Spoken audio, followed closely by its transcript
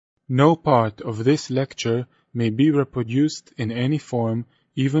No part of this lecture may be reproduced in any form,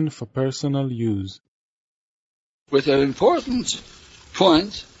 even for personal use. With an important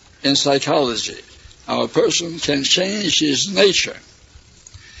point in psychology, how a person can change his nature.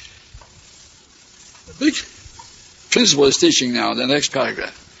 The big principle is teaching now in the next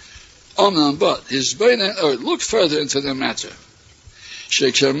paragraph. But his brain and earth, look further into the matter.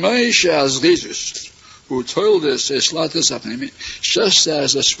 Who told us just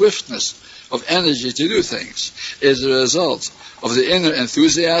as the swiftness of energy to do things is a result of the inner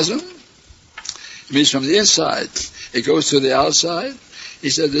enthusiasm, it means from the inside it goes to the outside. He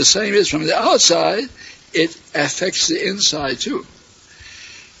said the same is from the outside, it affects the inside too.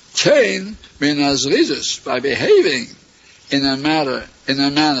 Cain, by behaving in a manner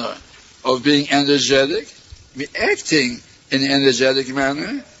of being energetic, acting in an energetic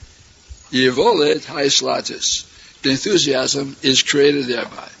manner, Yevolet haislatis. The enthusiasm is created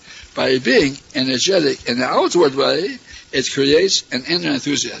thereby. By being energetic in the outward way, it creates an inner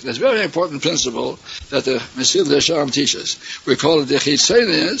enthusiasm. That's a very important principle that the Mesilas Yesharim teaches. We call it the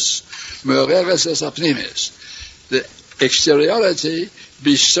chitzonius me'oreres es apnimis. The exteriority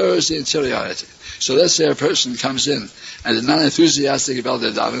bestirs the interiority. So let's say a person comes in and is not enthusiastic about the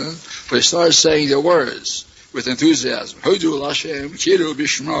davening, but he starts saying the words with enthusiasm. Hodu Lashem, Kiru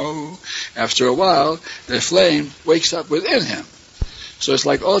Bishmo. After a while, the flame wakes up within him. So it's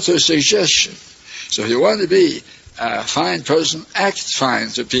like auto-suggestion. So if you want to be a fine person, act fine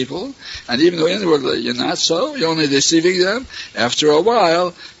to people, and even though inwardly you're not so, you're only deceiving them, after a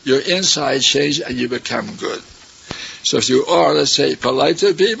while, your inside changes and you become good. So if you are, let's say, polite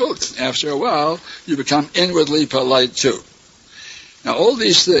to people, after a while, you become inwardly polite too. Now all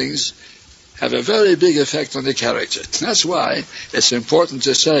these things have a very big effect on the character. That's why it's important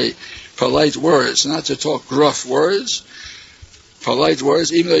to say polite words, not to talk gruff words. Polite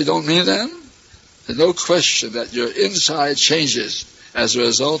words, even though you don't mean them, there's no question that your inside changes as a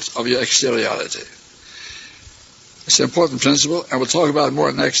result of your exteriority. It's an important principle, and we'll talk about it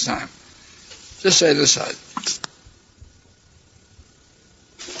more next time. Just say it aside.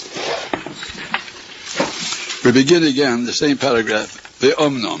 We begin again the same paragraph. The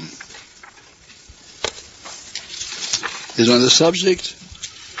omnom is on the subject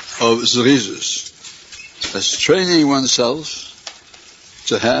of zrizus. That's training oneself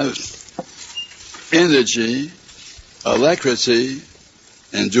to have energy, alacrity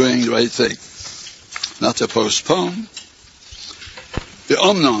in doing the right thing. Not to postpone. The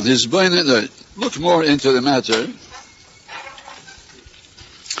omnon is look more into the matter.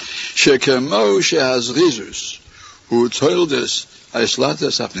 Shekemo shehaz rizus, who told us just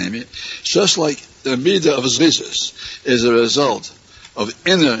like the midah of zrizus is a result of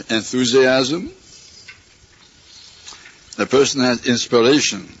inner enthusiasm. The person has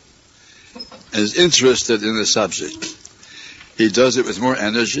inspiration, is interested in the subject. He does it with more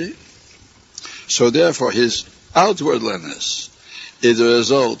energy. So therefore his outwardliness is a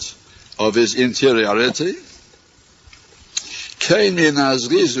result of his interiority.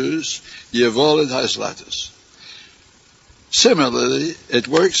 Similarly, it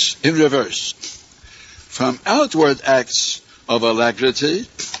works in reverse. From outward acts of alacrity,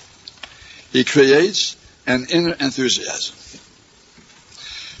 he creates an inner enthusiasm.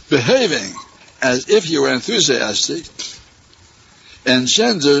 Behaving as if you were enthusiastic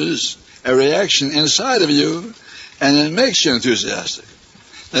engenders a reaction inside of you, and it makes you enthusiastic.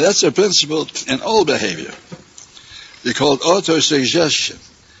 Now that's a principle in all behavior. We call it auto-suggestion.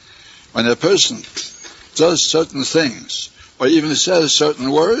 When a person does certain things, or even says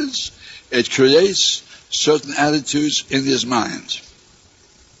certain words, it creates certain attitudes in his mind.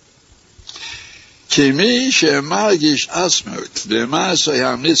 When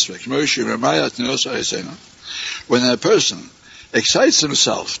a person excites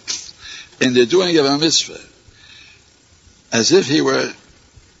himself in the doing of a mitzvah, as if he were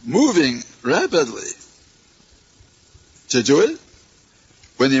moving rapidly to do it,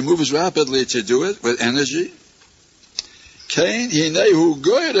 when he moves rapidly to do it with energy,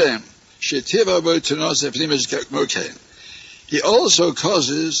 he also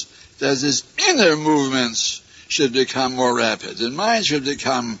causes that his inner movements should become more rapid. His mind should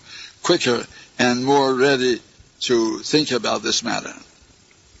become quicker and more ready to think about this matter.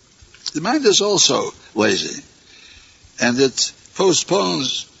 The mind is also lazy, and it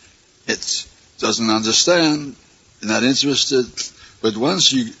postpones, it doesn't understand, not interested, but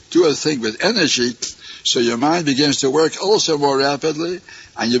once you do a thing with energy, so your mind begins to work also more rapidly,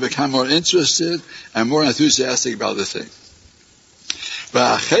 and you become more interested and more enthusiastic about the thing.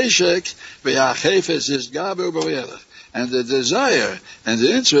 and the desire and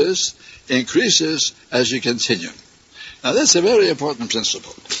the interest increases as you continue. Now that's a very important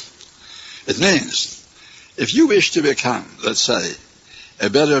principle. It means, if you wish to become, let's say, a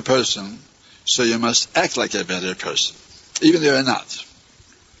better person, so you must act like a better person, even though you're not.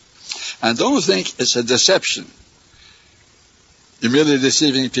 And don't think it's a deception. You're merely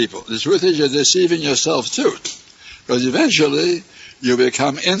deceiving people. The truth is you're deceiving yourself too, because eventually you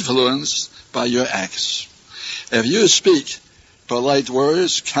become influenced by your acts. If you speak polite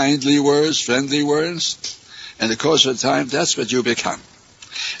words, kindly words, friendly words, in the course of time, that's what you become.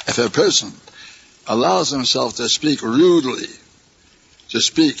 If a person allows himself to speak rudely, to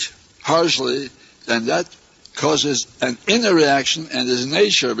speak harshly, then that causes an inner reaction and his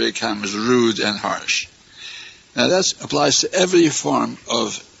nature becomes rude and harsh. Now that applies to every form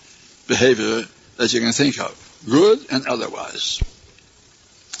of behavior that you can think of, good and otherwise.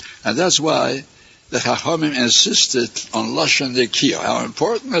 And that's why the Chachamim insisted on Lashon Nekiyah, how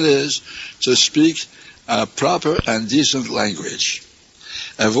important it is to speak a proper and decent language.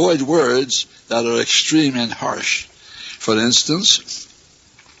 Avoid words that are extreme and harsh. For instance,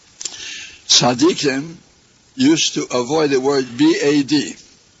 Tzaddikim used to avoid the word B-A-D.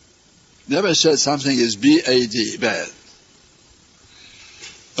 Never said something is B-A-D, bad.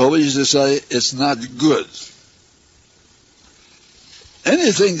 Always used to say, it's not good.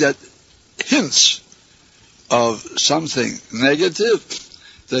 Anything that hints of something negative,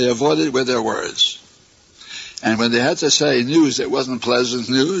 they avoided with their words. And when they had to say news that wasn't pleasant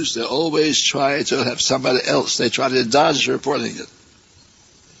news, they always tried to have somebody else. They tried to dodge reporting it.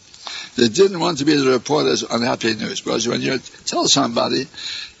 They didn't want to be the reporters on happy news, because when you tell somebody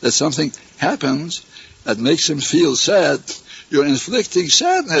that something happens that makes him feel sad, you're inflicting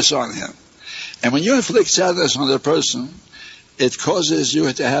sadness on him. And when you inflict sadness on the person, it causes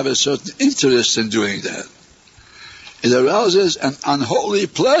you to have a certain interest in doing that. It arouses an unholy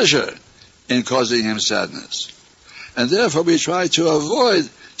pleasure in causing him sadness. And therefore we try to avoid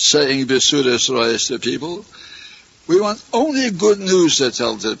saying Besudas Royes to people. We want only good news to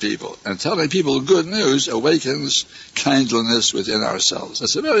tell to people. And telling people good news awakens kindliness within ourselves.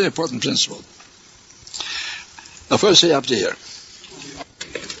 That's a very important principle. Now first say up to here.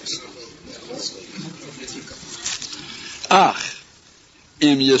 Ach,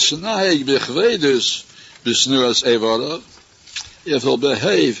 im yisnaig bechvedus besnuas evara, if he'll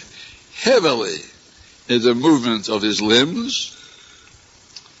behave heavily in the movement of his limbs,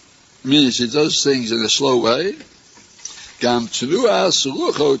 means he does things in a slow way. Gam tnuas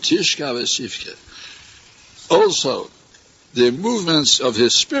rucho tishka v'sifke. Also, the movements of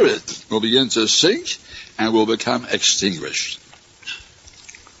his spirit will begin to sink and will become extinguished.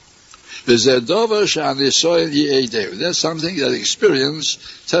 That's something that experience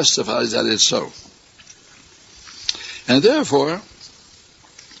testifies that it's so. And therefore,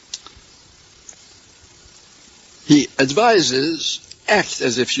 he advises, act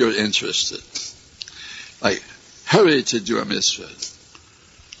as if you're interested. Like, hurry to do a mitzvah.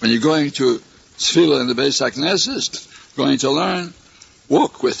 When you're going to tefillah in the Beis HaKnesset, going to learn,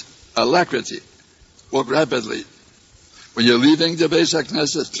 walk with alacrity, walk rapidly. When you're leaving the Beis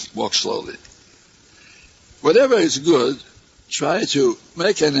HaKnesset, walk slowly. Whatever is good, try to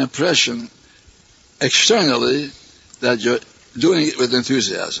make an impression externally that you're doing it with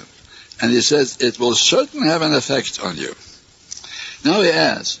enthusiasm. And he says it will certainly have an effect on you. Now he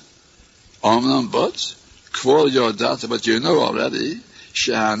adds, Omnam but, kvol your data, but you know already,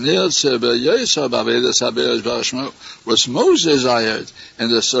 was most desired in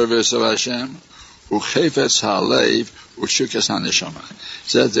the service of Hashem, uchefetz halev, u'shukas haneshama.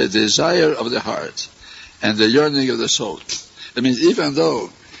 Says the desire of the heart and the yearning of the soul. It means even though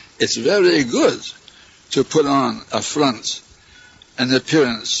it's very good to put on a front, an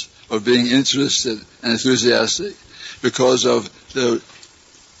appearance of being interested and enthusiastic because of the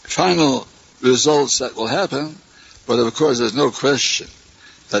final results that will happen, but of course there's no question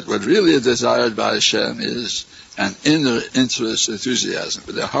that what really is desired by Hashem is an inner interest, enthusiasm.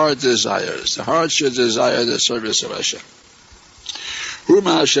 But the heart desires. The heart should desire the service of Hashem.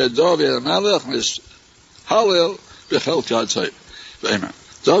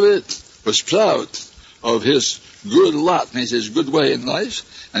 David was proud of his good lot, means his good way in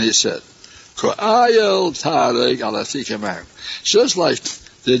life, and he said, just like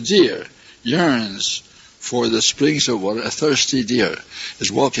the deer yearns for the springs of water, a thirsty deer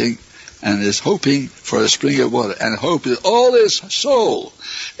is walking and is hoping for a spring of water, and hope with all its soul,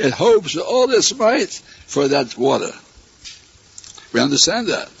 it hopes with all its might for that water. We understand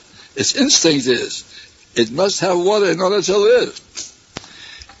that. Its instinct is, it must have water in order to live.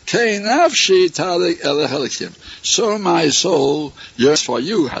 Kei nafshi talik elechelikim. So my soul yearns for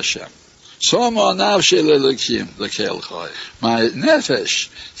you, Hashem. So ma nafshi lelikim lekel choy. My nefesh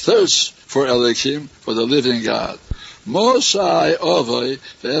thirsts for Elikim, for the living God. Mosai ovoi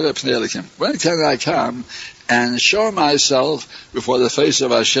ve'ever pnei Elikim. When can I come and show myself before the face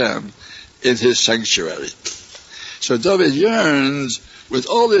of Hashem in His sanctuary? So David yearns with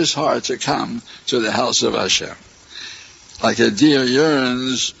all his heart to come to the house of Hashem, like a deer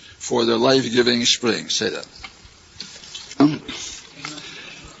yearns for the life-giving spring. Say that.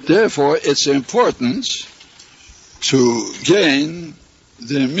 Therefore, it's important to gain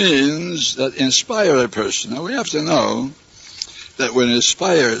the means that inspire a person. Now, we have to know that we're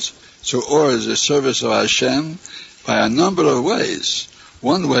inspired towards the service of Hashem by a number of ways.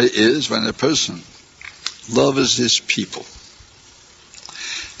 One way is when a person loves his people.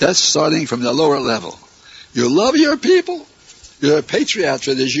 That's starting from the lower level. You love your people. You're a patriot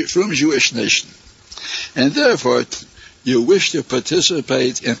for the Jewish nation. And therefore, you wish to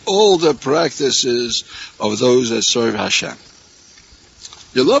participate in all the practices of those that serve Hashem.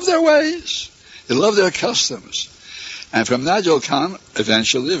 You love their ways. You love their customs. And from that you'll come,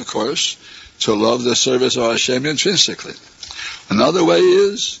 eventually, of course, to love the service of Hashem intrinsically. Another way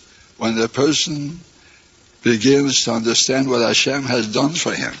is when the person begins to understand what Hashem has done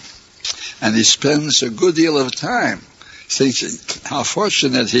for him. And he spends a good deal of time thinking how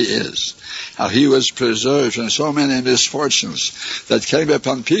fortunate he is, how he was preserved from so many misfortunes that came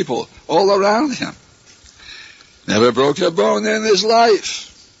upon people all around him. Never broke a bone in his life.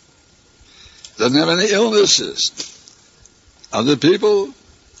 Doesn't have any illnesses. Other people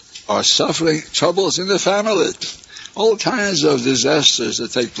are suffering troubles in the family. All kinds of disasters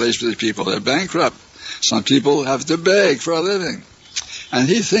that take place with people. They're bankrupt. Some people have to beg for a living. And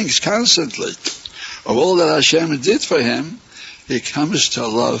he thinks constantly of all that Hashem did for him. He comes to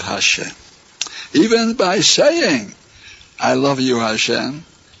love Hashem. Even by saying, I love you, Hashem,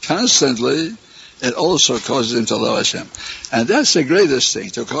 constantly, it also causes him to love Hashem. And that's the greatest thing,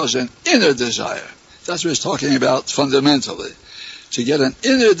 to cause an inner desire. That's what he's talking about fundamentally. To get an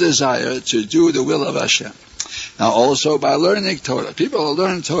inner desire to do the will of Hashem. Now also by learning Torah. People who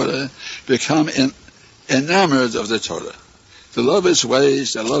learn Torah become enamored of the Torah. They love its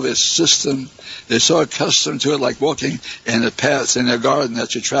ways, they love its system. They're so accustomed to it, like walking in a path in a garden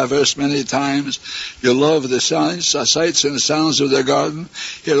that you traverse many times. You love the sights and the sounds of the garden.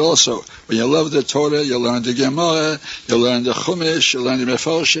 Here also, when you love the Torah, you learn the Gemara, you learn the Chumash, you learn the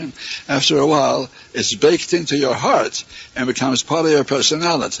Mefarshim. After a while, it's baked into your heart and becomes part of your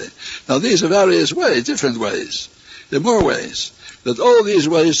personality. Now these are various ways, different ways. There are more ways. But all these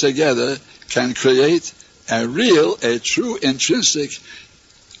ways together can create a true, intrinsic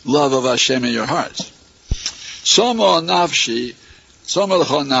love of Hashem in your heart. Somo nafshi,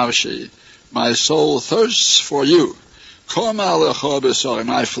 my soul thirsts for you. Koma lecha b'sori,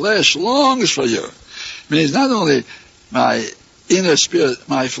 my flesh longs for you. Means not only my inner spirit,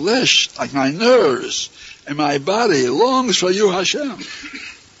 my flesh, like my nerves, and my body longs for you, Hashem.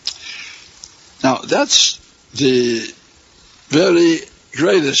 Now, that's the very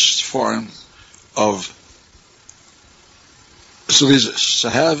greatest form of to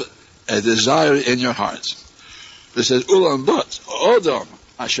have a desire in your heart. It says, Ulam but, Odom,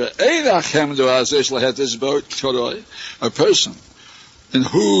 Asher Einachem Doazish Lahetis Boat Koroi, a person in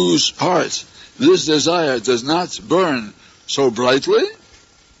whose heart this desire does not burn so brightly,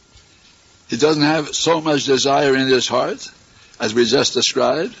 he doesn't have so much desire in his heart, as we just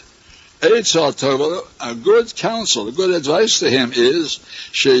described. A good counsel, a good advice to him is,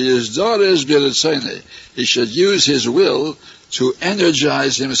 he should use his will to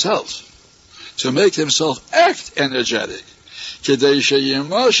energize himself, to make himself act energetic, that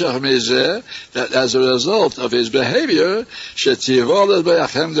as a result of his behavior,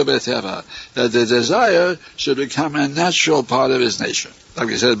 that the desire should become a natural part of his nature, like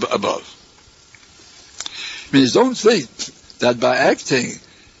we said above. Means don't think that by acting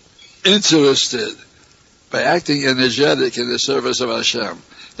interested, by acting energetic in the service of Hashem,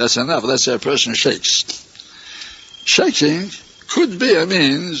 that's enough. Let's say a person shakes. Shaking could be a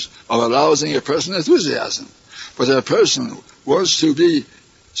means of arousing a person's enthusiasm. But if a person wants to be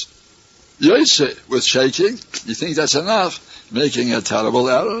yotze with shaking, you think that's enough, making a terrible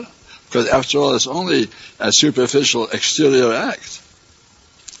error, because after all it's only a superficial exterior act.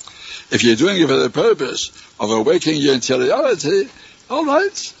 If you're doing it for the purpose of awakening your interiority, all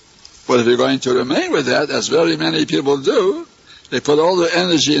right. But if you're going to remain with that, as very many people do, they put all their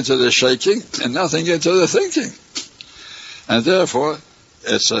energy into the shaking and nothing into the thinking. And therefore,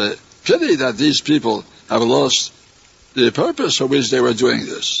 it's a pity that these people have lost the purpose for which they were doing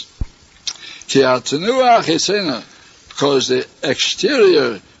this. Because the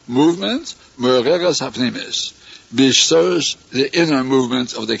exterior movement bestirs the inner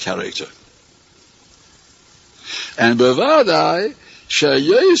movement of the character. And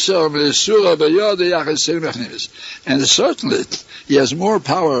certainly he has more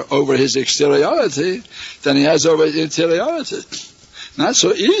power over his exteriority than he has over his interiority. Not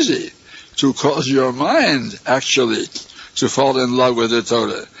so easy to cause your mind actually to fall in love with the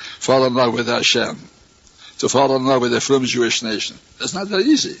Torah, fall in love with Hashem, to fall in love with the frum Jewish nation. That's not that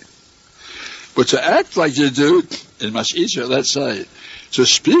easy. But to act like you do is much easier. Let's say, to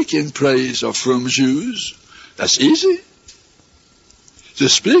speak in praise of frum Jews, that's easy. To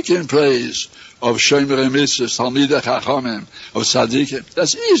speak in praise of Shomerei Mitzvos, Talmidei Chachamim, of Tzaddikim,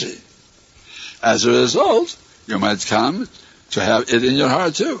 that's easy. As a result, you might come to have it in your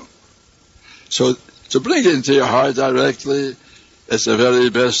heart too. So to bring it into your heart directly, it's the very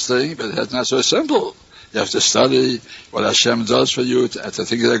best thing, but it's not so simple. You have to study what Hashem does for you, to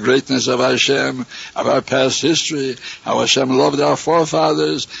think of the greatness of Hashem, of our past history, how Hashem loved our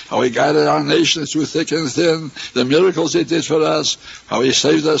forefathers, how He guided our nation through thick and thin, the miracles He did for us, how He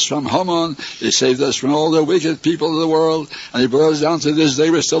saved us from Haman, He saved us from all the wicked people of the world, and He brought us down to this day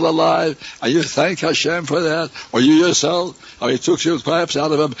we're still alive, and you thank Hashem for that, or you yourself, how He took you perhaps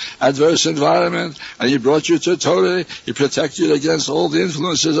out of an adverse environment, and He brought you to Torah, He protected you against all the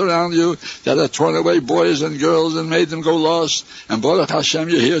influences around you that have torn away boys and girls and made them go lost. And Baruch Hashem,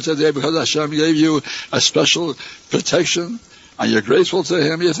 you're here today because Hashem gave you a special protection, and you're grateful to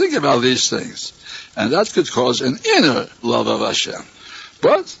Him. You think about these things, and that could cause an inner love of Hashem.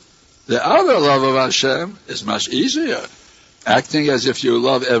 But the outer love of Hashem is much easier. Acting as if you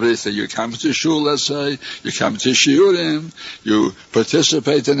love everything. You come to shul, let's say, you come to shiurim, you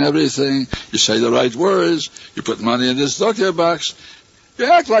participate in everything, you say the right words, you put money in this tzedakah box, you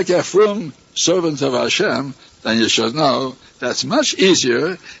act like a frum servant of Hashem, then you should know that's much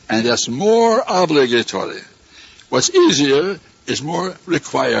easier and that's more obligatory. What's easier is more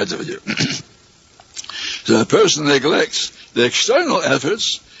required of you. So the person neglects the external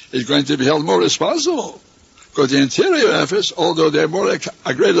efforts is going to be held more responsible. Because the interior efforts, although they're more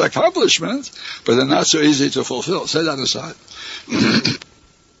a greater accomplishment, but they're not so easy to fulfill. Say that aside.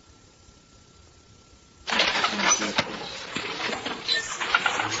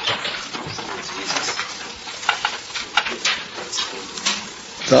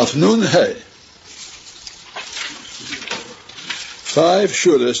 Taf Nun Hey. 5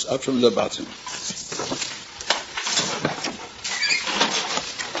 shuras up from the bottom.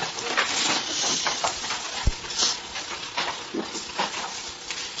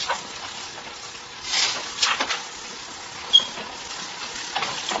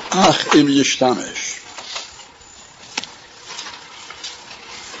 Ach im Yishtamesh.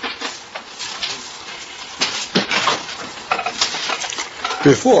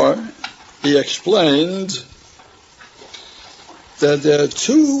 Before, he explained that there are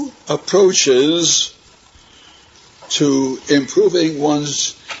 2 approaches to improving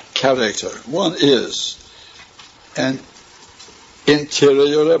one's character. One is an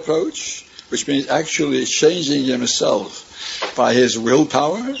interior approach, which means actually changing himself by his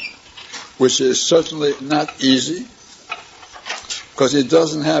willpower, which is certainly not easy, because he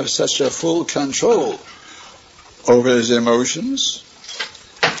doesn't have such a full control over his emotions.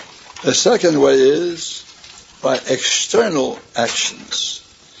 The second way is by external actions,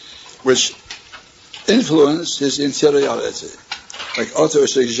 which influence his interiority, like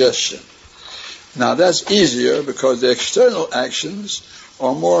autosuggestion. Now that's easier because the external actions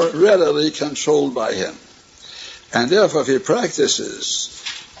are more readily controlled by him. And therefore, if he practices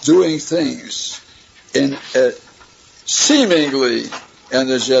doing things in a seemingly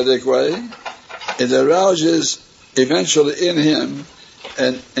energetic way, it arouses eventually in him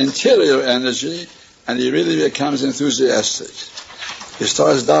an interior energy, and he really becomes enthusiastic. He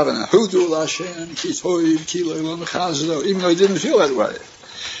starts davening, Hudu Lashem, Ki Toiv, Ki Lo'olam Chazdo, even though he didn't feel that way.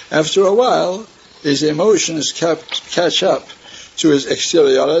 After a while, his emotions catch up to his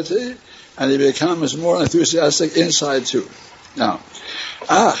exteriority, and he becomes more enthusiastic inside too. Now,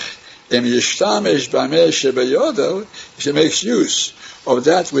 if he makes use of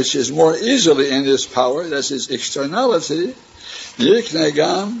that which is more easily in his power, that's his externality, it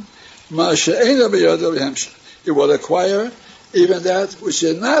will acquire even that which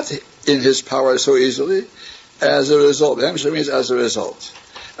is not in his power so easily as a result. Hemsha means as a result.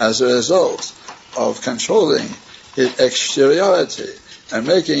 As a result of controlling his exteriority and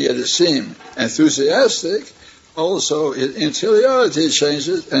making it seem enthusiastic, also his interiority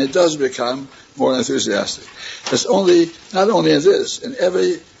changes and it does become more enthusiastic. It's not only in this, in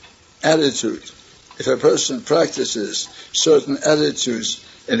every attitude. If a person practices certain attitudes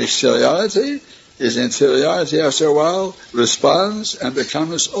in exteriority, his interiority after a while responds and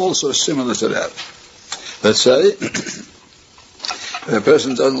becomes also similar to that. Let's say, if a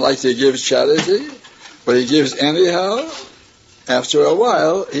person doesn't like to give charity, but he gives anyhow, after a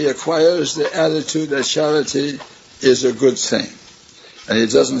while he acquires the attitude that charity is a good thing. And he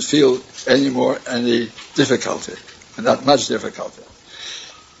doesn't feel any difficulty, not much difficulty.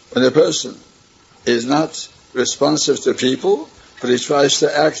 When a person is not responsive to people, but he tries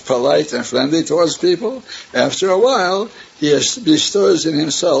to act polite and friendly towards people, after a while he bestows in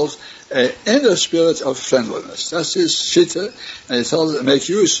himself an inner spirit of friendliness. That's his shita, and he tells to make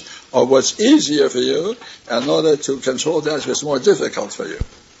use of what's easier for you in order to control that which is more difficult for you.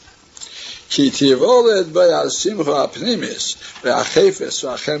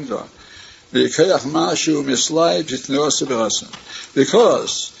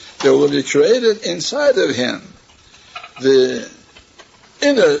 Because there will be created inside of him the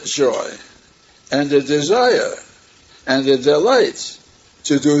inner joy and the desire and the delight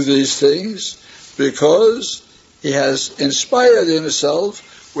to do these things, because he has inspired himself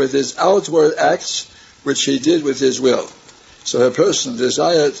with his outward acts which he did with his will. So a person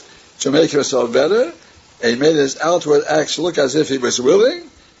desired to make himself better, and he made his outward acts look as if he was willing,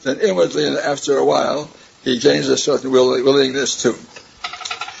 then inwardly and after a while he gains a certain willingness too.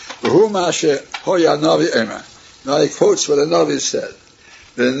 Now he quotes what the Navi said.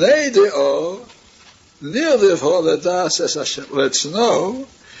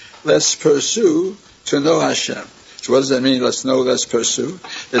 Let's pursue to know Hashem. So what does that mean, let's know, let's pursue?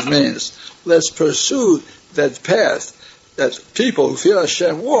 It means, let's pursue that path that people who fear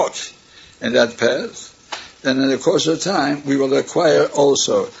Hashem walk in that path, and in the course of time we will acquire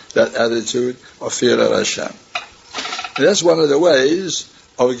also that attitude of fear of Hashem. And that's one of the ways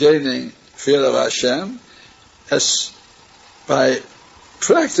of gaining fear of Hashem, as by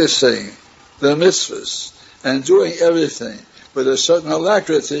practicing the mitzvahs and doing everything with a certain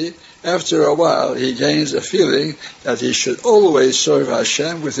alacrity. After a while he gains a feeling that he should always serve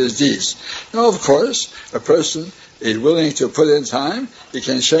Hashem with his deeds. Now of course, a person is willing to put in time, he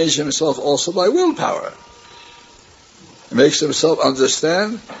can change himself also by willpower. He makes himself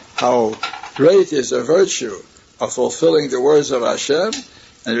understand how great is the virtue of fulfilling the words of Hashem,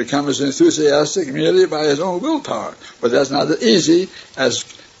 and he becomes enthusiastic merely by his own willpower. But that's not as easy as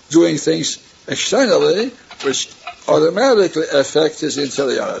doing things externally, which automatically affect his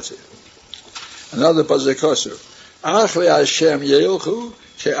interiority. Another pasuk, Achli Hashem yeilchu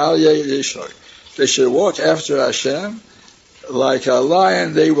ke'al yishor. They should walk after Hashem like a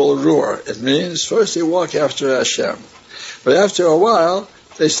lion. They will roar. It means first they walk after Hashem, but after a while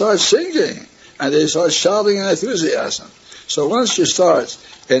they start singing and they start shouting in enthusiasm. So once you start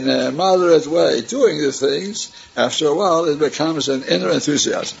in a moderate way doing the things, after a while it becomes an inner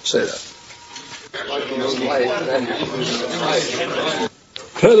enthusiasm. Say that.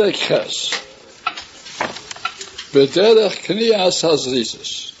 Perek Ches. B'derech kniyas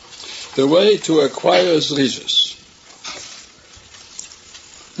hazrizus. The way to acquire zrizus.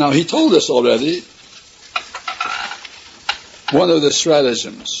 Now he told us already one of the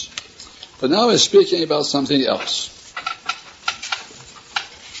stratagems, but now he's speaking about something else.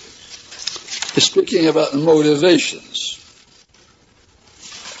 He's speaking about motivations.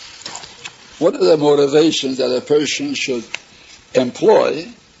 What are the motivations that a person should employ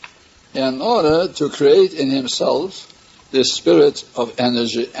in order to create in himself this spirit of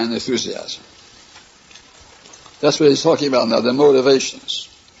energy and enthusiasm? That's what he's talking about now, the motivations.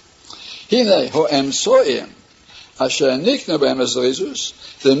 Hine ho'em so'im asher niknu b'hem zrizus,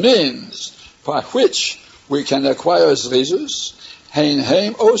 the means by which we can acquire zrizus, hein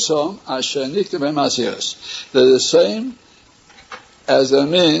heim osom asher niknu b'hem aziras. They're the same as the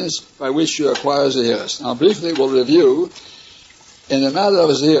means by which you acquire ziras. Now briefly we'll review. In the matter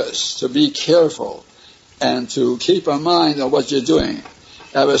of ziras, to be careful and to keep a mind on what you're doing,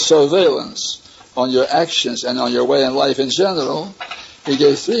 have a surveillance on your actions and on your way in life in general, he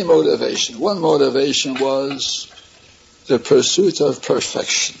gave three motivations. One motivation was the pursuit of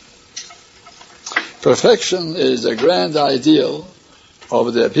perfection. Perfection is the grand ideal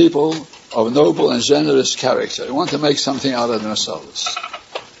of the people of noble and generous character. They want to make something out of themselves.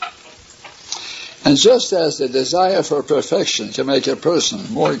 And just as the desire for perfection can make a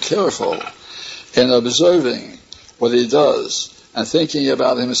person more careful in observing what he does and thinking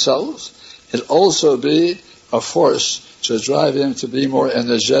about himself, it also be a force to drive him to be more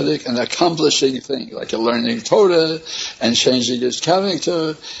energetic and accomplishing things, like learning Torah and changing his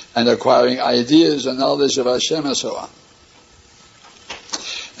character and acquiring ideas and knowledge of Hashem and so on.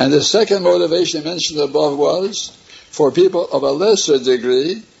 And the second motivation mentioned above was for people of a lesser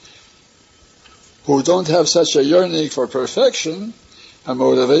degree who don't have such a yearning for perfection, a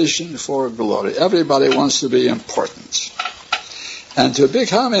motivation for glory. Everybody wants to be important. And to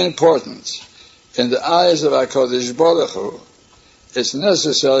become important in the eyes of HaKadosh Baruch Hu, it's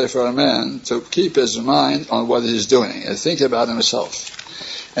necessary for a man to keep his mind on what he's doing and think about himself.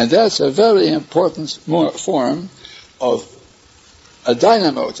 And that's a very important form of a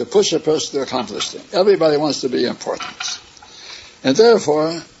dynamo to push a person to accomplish things. Everybody wants to be important. And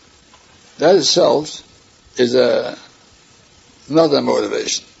therefore, that itself is another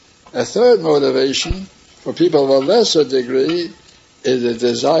motivation. A third motivation for people of a lesser degree is a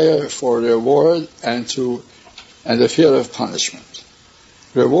desire for reward and the fear of punishment.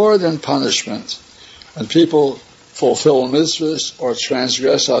 Reward and punishment when people fulfill mitzvahs or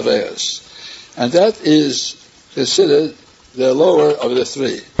transgress aveiros. And that is considered the lower of the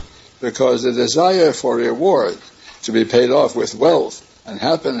three, because the desire for reward to be paid off with wealth and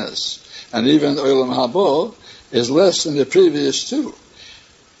happiness and even Olam Habo is less than the previous two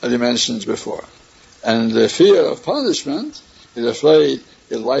that he mentioned before. And the fear of punishment, he's afraid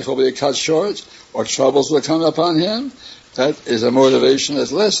his life will be cut short or troubles will come upon him. That is a motivation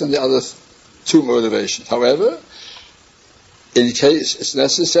that's less than the other two motivations. However, in case it's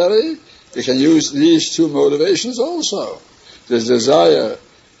necessary, you can use these two motivations also. The desire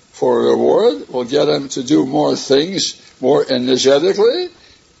for reward will get him to do more things more energetically,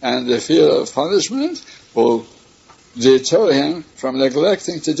 and the fear of punishment will deter him from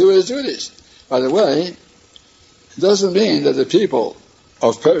neglecting to do his duties. By the way, it doesn't mean that the people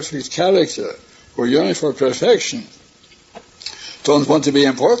of perfect character who yearn for perfection don't want to be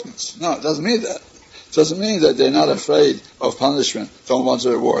important. No, it doesn't mean that. It doesn't mean that they're not afraid of punishment, don't want a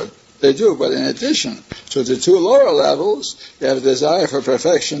reward. They do, but in addition to the two lower levels, they have a desire for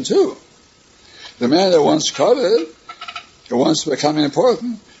perfection too. The man that wants covet, who wants to become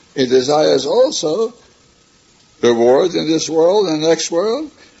important, he desires also reward in this world and the next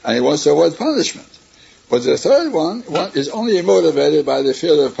world, and he wants to avoid punishment. But the third one is only motivated by the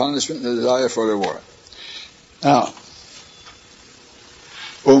fear of punishment and the desire for reward. Now,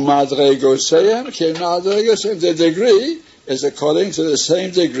 the degree is according to the same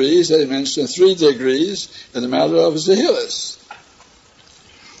degrees that he mentioned, 3 degrees in the matter of Zehirus.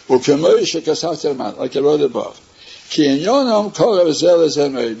 Like I wrote above. Because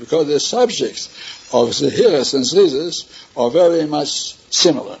the subjects of Zehirus and Zrizis are very much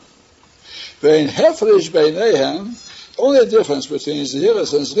similar. The only difference between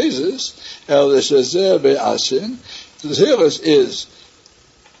Zehirus and Zrizis,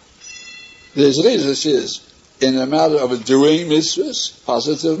 the Zrizis is in the matter of doing mitzvahs,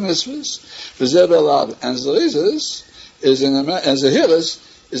 positive mitzvahs, and Zrizis is in the and Zehirus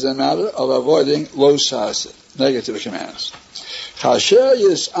is a matter of avoiding low sasa, negative commands.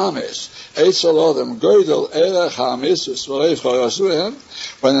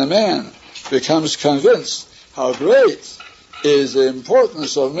 When a man becomes convinced how great is the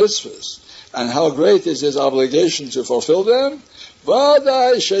importance of mitzvahs and how great is his obligation to fulfill them,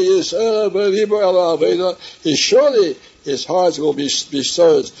 surely his heart will be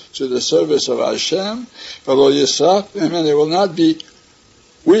stirred to the service of Hashem, and he will not be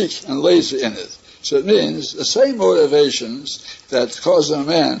weak and lazy in it. So it means the same motivations that cause a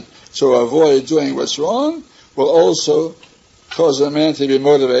man to avoid doing what's wrong will also cause a man to be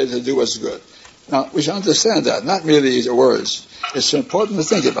motivated to do what's good. Now, we should understand that, not merely the words. It's important to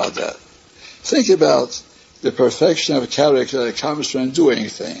think about that. Think about the perfection of character that comes from doing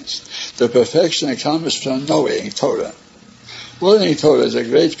things. The perfection that comes from knowing Torah. Learning Torah is a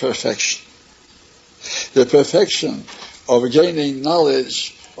great perfection. The perfection of gaining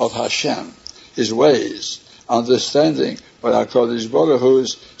knowledge of Hashem, His ways, understanding what HaKadosh Baruch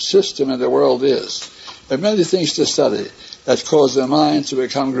Hu's system in the world is. There are many things to study that cause the mind to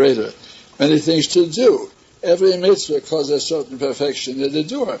become greater. Many things to do. Every mitzvah causes a certain perfection in the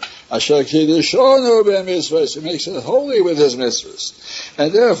doer. Asher kiddushono b'mitzvahs. He makes it holy with his mitzvahs.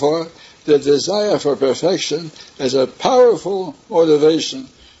 And therefore, the desire for perfection is a powerful motivation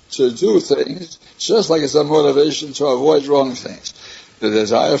to do things, just like it's a motivation to avoid wrong things. The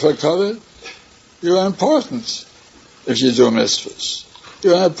desire for covet, you're important if you do mitzvahs.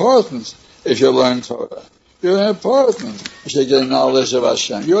 You're important if you learn Torah. You're important if you gain knowledge of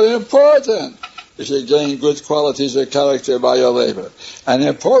Hashem. You're important if you gain good qualities of character by your labor. And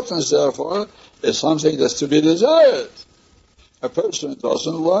importance, therefore, is something that's to be desired. A person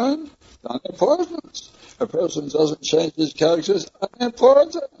doesn't learn, unimportant. A person doesn't change his characters,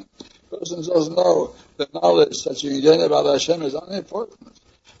 unimportant. A person doesn't know the knowledge that you can gain about Hashem is unimportant.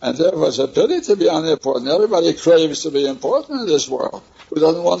 And therefore it's a pity to be unimportant. Everybody craves to be important in this world. Who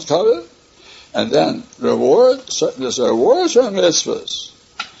doesn't want covet? And then there's rewards for mitzvahs.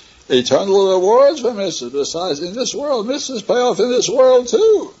 Eternal rewards for mitzvahs. Besides, in this world, mitzvahs pay off in this world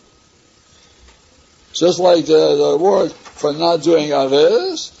too. Just like the reward for not doing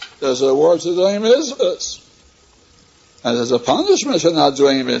averes, there's a reward for doing mitzvahs. And there's a punishment for not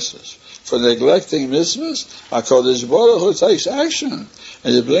doing mitzvahs. For neglecting mitzvahs, HaKadosh Baruch Hu takes action.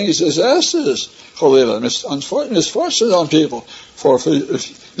 And he brings disasters, misfortune on people for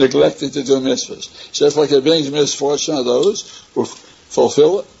neglecting to do mitzvahs. Just like it brings misfortune on those who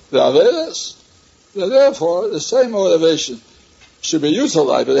fulfill the averes. Therefore, the same motivation should be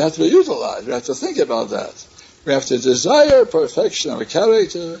utilized, but they have to be utilized. We have to think about that. We have to desire perfection of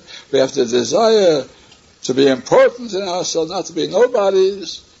character. We have to desire to be important in ourselves, not to be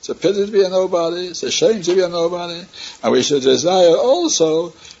nobodies. It's a pity to be a nobody. It's a shame to be a nobody. And we should desire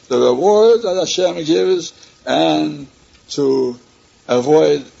also the reward that Hashem gives and to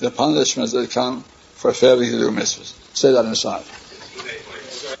avoid the punishments that come for failing to do mitzvahs. Say that inside.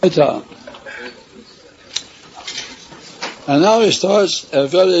 And now he starts a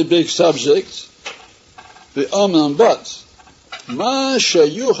very big subject, the but. Ma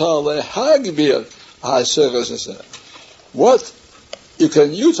sheyuchal lehagbir ha'seres. What you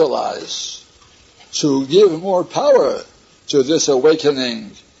can utilize to give more power to this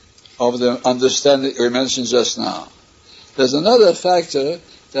awakening of the understanding we mentioned just now. There's another factor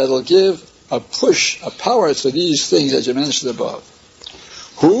that will give a push, a power to these things that you mentioned above.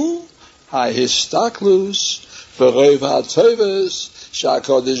 Who? Ha'istaklus v'reiv ha'toves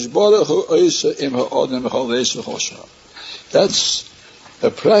sha'akadosh baruch hu oisa im ha'odem v'choleis v'choshav. That's the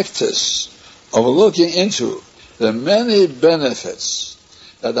practice of looking into the many benefits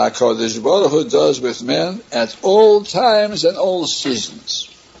that HaKadosh Baruch Hu does with men at all times and all seasons.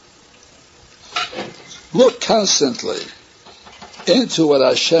 Look constantly into what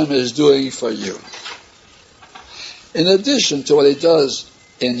Hashem is doing for you. In addition to what He does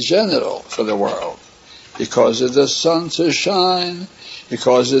in general for the world, He causes the sun to shine, He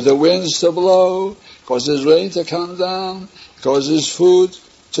causes the winds to blow, He causes rain to come down, He causes food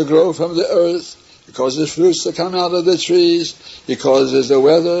to grow from the earth, He causes fruits to come out of the trees. He causes the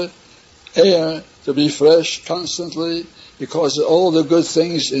weather, air, to be fresh constantly. He causes all the good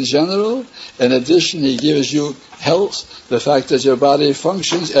things in general. In addition, He gives you health, the fact that your body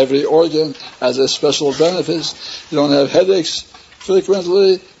functions, every organ has a special benefit. You don't have headaches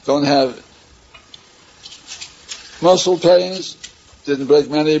frequently, don't have muscle pains, didn't break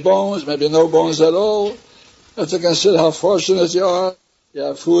many bones, maybe no bones at all. You have to consider how fortunate you are. You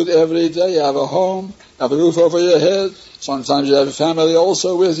have food every day, you have a home, you have a roof over your head, sometimes you have a family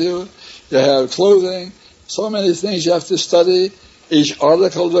also with you, you have clothing, so many things you have to study, each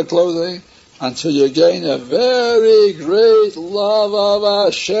article of the clothing, until you gain a very great love of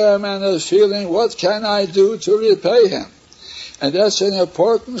Hashem and a feeling, what can I do to repay Him? And that's an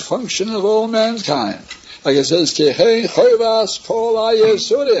important function of all mankind. Like it says, Kehein choivas kol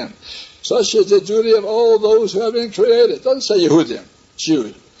ha'yesurim. Such is the duty of all those who have been created. It doesn't say Yehudim.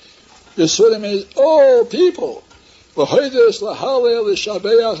 Jews. Yisurim means all people.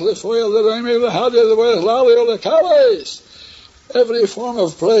 Every form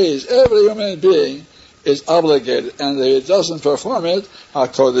of praise, every human being is obligated, and if he doesn't perform it,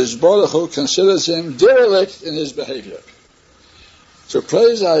 HaKadosh Baruch Hu considers him derelict in his behavior. To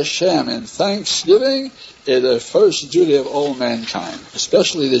praise Hashem in thanksgiving is the first duty of all mankind,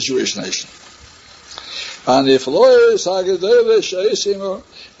 especially the Jewish nation. And the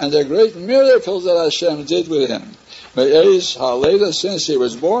great miracles that Hashem did with him, since he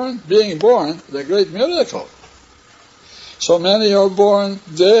was born, being born, the great miracle. So many are born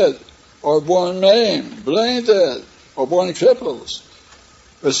dead, or born maimed, brain dead, or born cripples,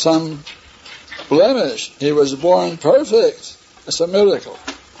 with some blemish. He was born perfect. It's a miracle.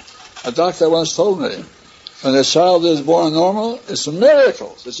 A doctor once told me, when a child is born normal, it's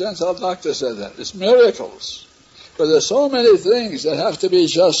miracles. The Gentile doctor said that. It's miracles. But there's so many things that have to be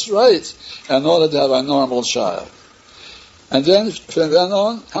just right in order to have a normal child. And then, from then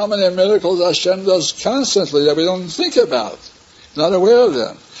on, how many miracles Hashem does constantly that we don't think about, not aware of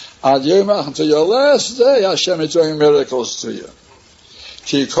them. Ad Yomach, until your last day, Hashem is doing miracles to you.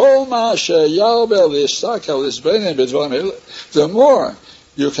 The more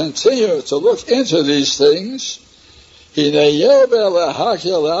you continue to look into these things, He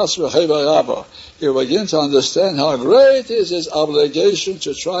will begin to understand how great is his obligation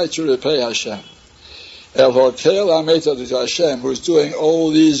to try to repay Hashem. To Hashem, who's doing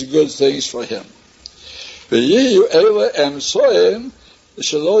all these good things for him. And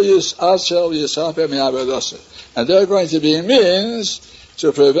they're going to be means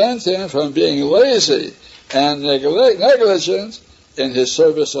to prevent him from being lazy and negligent in his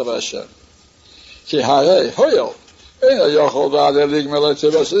service of Hashem.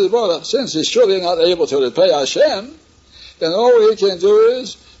 Since he's surely not able to repay Hashem, then all he can do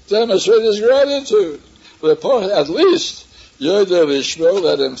is demonstrate his gratitude. At least,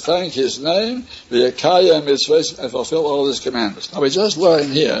 let him thank his name, and fulfill all his commandments. Now we just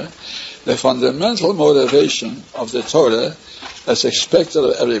learned here the fundamental motivation of the Torah that's expected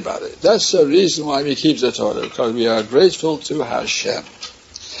of everybody. That's the reason why we keep the Torah, because we are grateful to Hashem.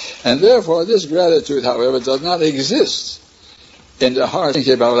 And therefore, this gratitude, however, does not exist in the heart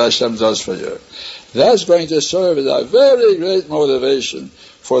thinking about what Hashem does for you. That's going to serve as a very great motivation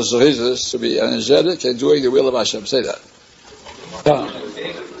for Zrizis to be energetic and doing the will of Hashem. Say that.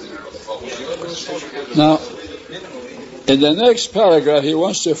 Now, in the next paragraph, he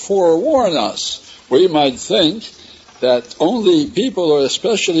wants to forewarn us. We might think that only people who are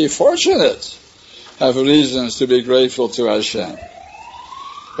especially fortunate have reasons to be grateful to Hashem.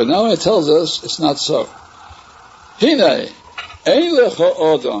 But now it tells us it's not so.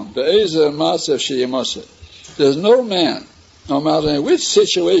 There's no man, no matter in which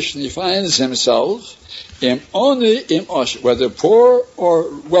situation he finds himself, whether poor or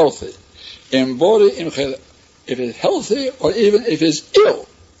wealthy, if he's healthy or even if he's ill,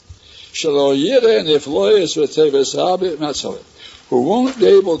 who won't be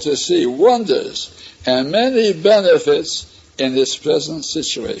able to see wonders and many benefits in his present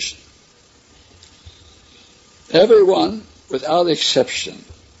situation. Everyone, without exception,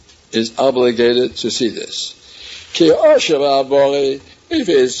 is obligated to see this. If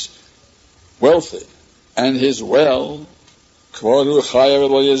he's wealthy and he's well,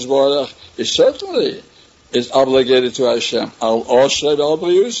 he certainly is obligated to Hashem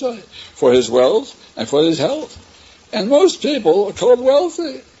for his wealth and for his health. And most people are called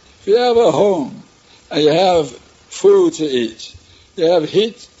wealthy. If you have a home and you have food to eat, you have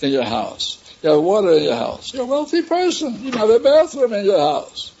heat in your house, you have water in your house, you're a wealthy person. You have a bathroom in your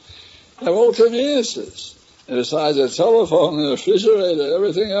house. You have all conveniences. And besides a telephone and a refrigerator,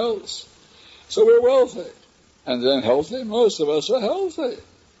 everything else. So we're wealthy. And then healthy, most of us are healthy.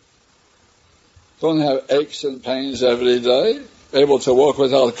 Don't have aches and pains every day, able to walk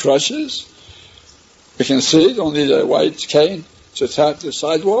without crutches. We can see, don't need a white cane to tap the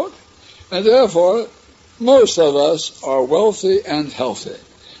sidewalk. And therefore, most of us are wealthy and healthy.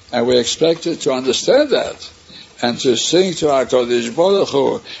 And we're expected to understand that and to sing to our Kodesh Baruch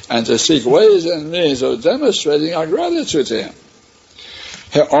Hu and to seek ways and means of demonstrating our gratitude to Him.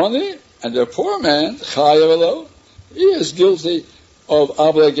 He'oni, and the poor man, Chayavelo, he is guilty of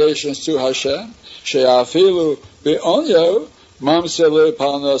obligations to Hashem. She'afilu be'onyo, mamsele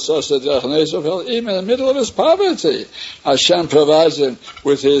parnasah, even in the middle of his poverty, Hashem provides him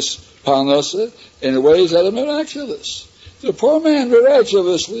with his parnasah in ways that are miraculous. The poor man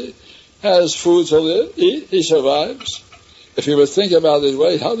miraculously has food to live, eat, he survives. If you would think about it,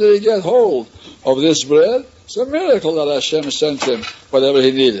 wait, how did he get hold of this bread? It's a miracle that Hashem sent him whatever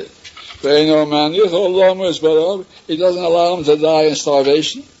he needed. He doesn't allow him to die in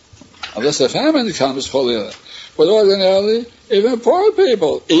starvation, unless a famine comes. But ordinarily, even poor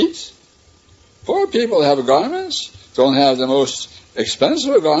people eat. Poor people have garments, don't have the most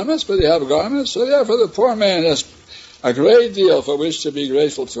expensive garments, but they have garments. So therefore the poor man has a great deal for which to be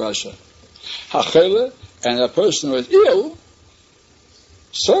grateful to Hashem. Hachele, and a person who is ill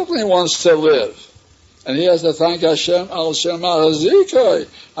certainly wants to live. And he has to thank Hashem al Shema Hazikoi.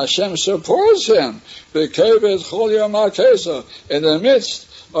 Hashem supports him in the midst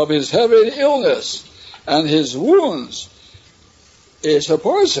of his heavy illness and his wounds. He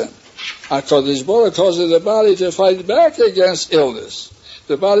supports him. HaKadosh Baruch Hu causes the body to fight back against illness.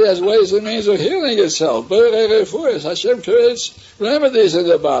 The body has ways and means of healing itself. Hashem creates remedies in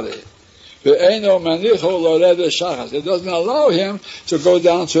the body. It doesn't allow him to go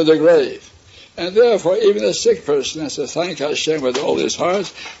down to the grave. And therefore, even a sick person has to thank Hashem with all his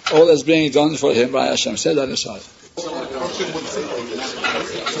heart, all that's being done for him by Hashem. Say that aside.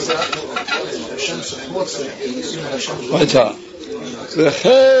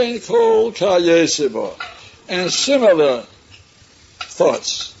 And similar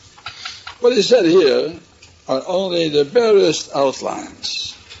thoughts. What he said here are only the barest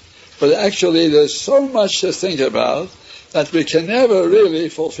outlines. But actually there's so much to think about that we can never really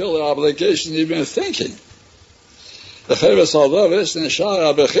fulfill our obligation even thinking. The Chavis Aldavis in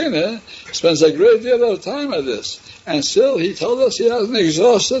Shara Bechina spends a great deal of time on this, and still he told us he hasn't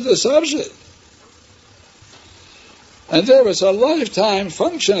exhausted the subject. And there is a lifetime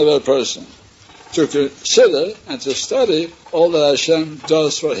function of a person to consider and to study all that Hashem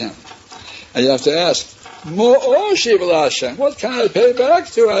does for him. And you have to ask, Hashem, what can I pay back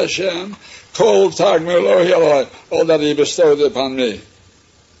to Hashem? All that he bestowed upon me.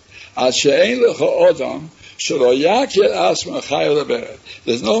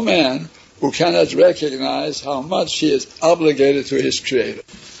 There's no man who cannot recognize how much he is obligated to his Creator.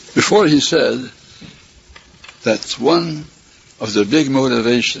 Before he said that one of the big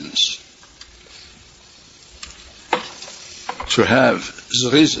motivations to have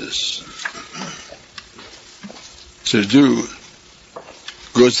zrizes, to do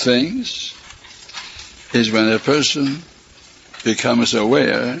good things, is when a person becomes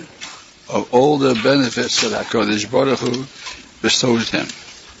aware of all the benefits that HaKadosh Baruch Hu bestowed him.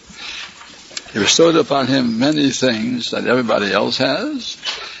 He bestowed upon him many things that everybody else has,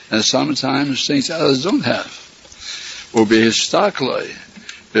 and sometimes things that others don't have.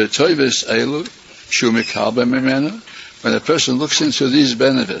 When a person looks into these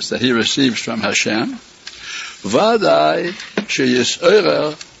benefits that he receives from Hashem, it's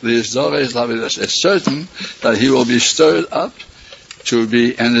certain that he will be stirred up to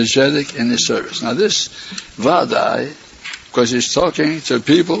be energetic in his service. Now this vadai, because he's talking to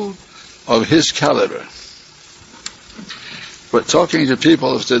people of his caliber. But talking to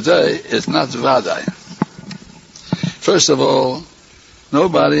people of today is not vadai. First of all,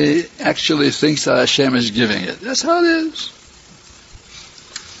 nobody actually thinks that Hashem is giving it. That's how it is.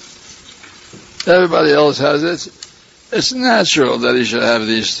 Everybody else has it. It's natural that he should have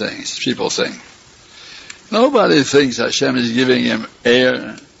these things, people think. Nobody thinks Hashem is giving him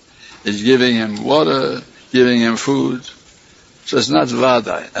air, is giving him water, giving him food. So it's not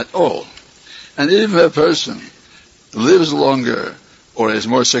vadai at all. And even if a person lives longer or is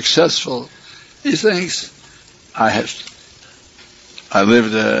more successful, he thinks, I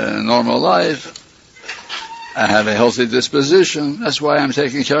lived a normal life, I have a healthy disposition, that's why I'm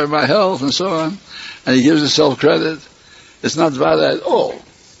taking care of my health, and so on. And he gives himself credit. It's not vadai at all.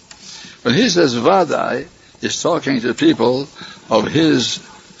 When he says vadai, he's talking to people of his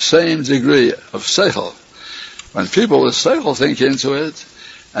same degree of seichel. When people with seichel think into it,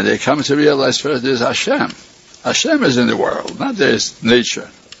 and they come to realize first there's Hashem. Hashem is in the world, not there's nature.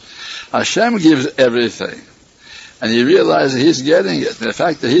 Hashem gives everything. And he realizes he's getting it. And the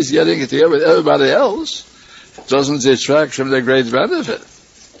fact that he's getting it together with everybody else doesn't detract from the great benefit.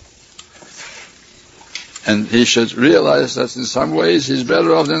 And he should realize that in some ways he's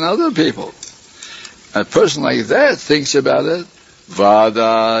better off than other people. A person like that thinks about it,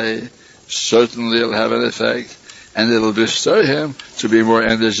 vadai, certainly it'll have an effect, and it'll bestir him to be more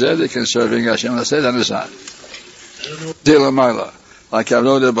energetic in serving Hashem. Let's say that on the side. Like I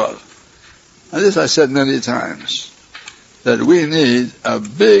wrote above. And this I said many times, that we need a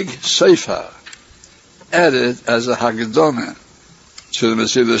big sefer added as a hagdama to the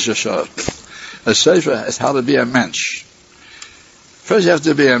Mesilas Yesharim. A sefer is how to be a mensch. First you have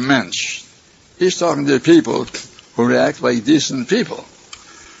to be a mensch. He's talking to people who react like decent people.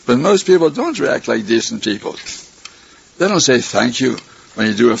 But most people don't react like decent people. They don't say thank you when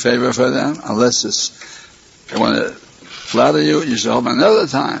you do a favor for them, unless they want to flatter you, you say, hold on, another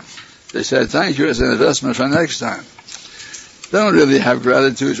time. They say thank you as an investment for next time. They don't really have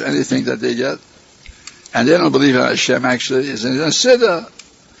gratitude for anything that they get. And they don't believe in Hashem actually. It's in the Siddur,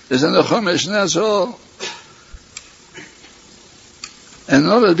 it's in the Chumash, and that's all. And in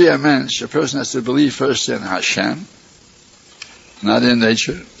order to be a mensch, a person has to believe first in Hashem, not in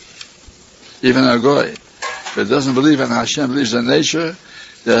nature. Even a goy, if it doesn't believe in Hashem, believes in nature,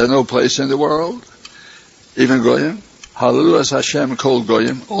 there's no place in the world. Even goyim, hallelujah Hashem, called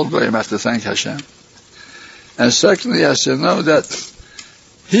goyim. All goyim have to thank Hashem. And secondly, he has to know that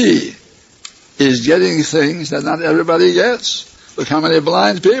he is getting things that not everybody gets. Look how many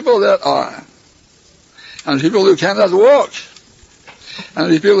blind people there are. And people who cannot walk. How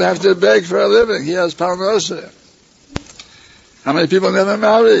many people have to beg for a living? He has parnasa. How many people never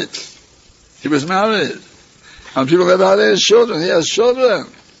married? He was married. How many people never had any children? He has children.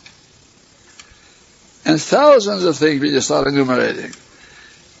 And thousands of things we just start enumerating.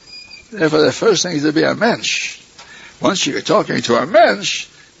 Therefore, the first thing is to be a mensch. Once you're talking to a mensch,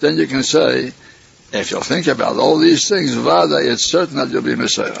 then you can say, if you'll think about all these things, vada, it's certain that you'll be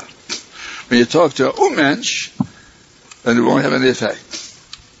Messiah. When you talk to a umensch, then it won't have any effect.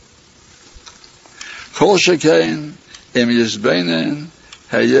 Kol shekain, Certainly,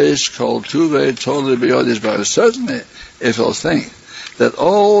 if he'll think that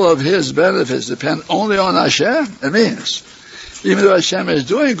all of his benefits depend only on Hashem, it means, even though Hashem is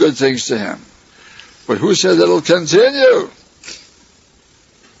doing good things to him, but who says it'll continue?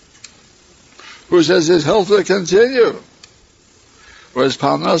 Who says his health will continue? Or his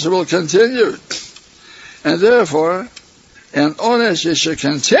parnasa will continue? And therefore, in order he should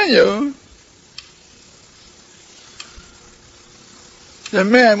continue, the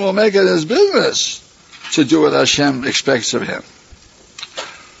man will make it his business to do what Hashem expects of him.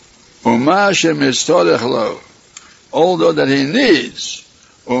 Although that he needs,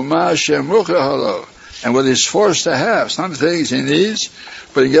 and what he's forced to have. Some things he needs,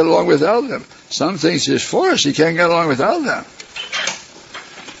 but he can get along without them. Some things he's forced, he can't get along without them.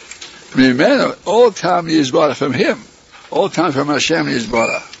 All come Yisbarach from him. All come from Hashem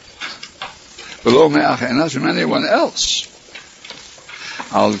Yisbarach. Not from anyone else.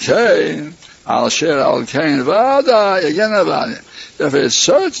 Al-Kain, Al-Sher, Al-Kain, Vada, again about it. Therefore it's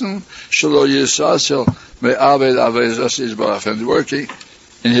certain, Shalo Yisasil, Me'aved Avezas Yisbarach, and working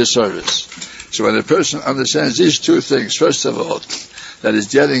in his service. So when a person understands these two things, first of all, that he's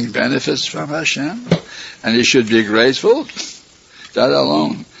getting benefits from Hashem, and he should be grateful, that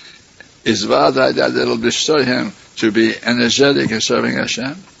alone is vada, that it'll bestow him to be energetic in serving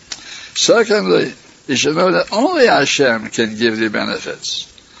Hashem. Secondly, he should know that only Hashem can give the benefits.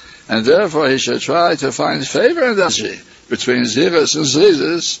 And therefore he should try to find favor in that between Zirus and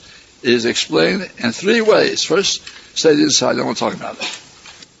Zrizis is explained in three ways. First, stay inside, then we'll talk about it.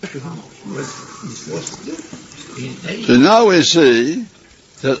 So now we see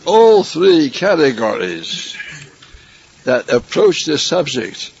that all three categories that approach this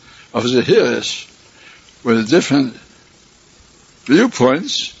subject of Zehiris with different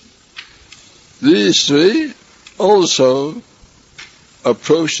viewpoints, these three also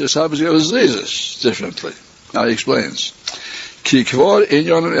approach the subject of Zrizis differently. Now he explains.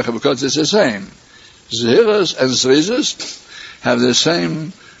 Because it's the same. Zehiris and Zrizis have the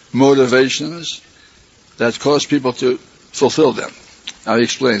same motivations that cause people to fulfill them. Now he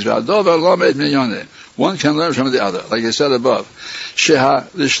explains, one can learn from the other, like I said above.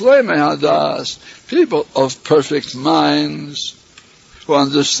 People of perfect minds who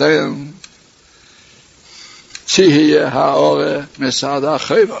understand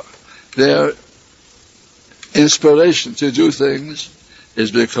their inspiration to do things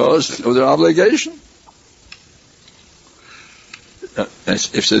is because of their obligation.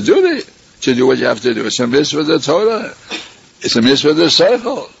 It's a duty to do what you have to do. It's a mitzvah of the Torah. It's a mitzvah of the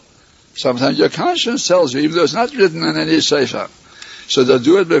Seichel. Sometimes your conscience tells you, even though it's not written in any Sefer. So they'll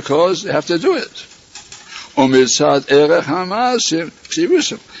do it because they have to do it.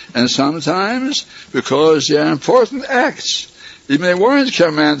 And sometimes because they are important acts. Even they weren't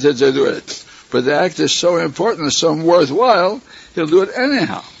commanded to do it. But the act is so important, so worthwhile, he'll do it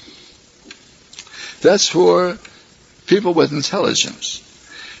anyhow. That's for people with intelligence.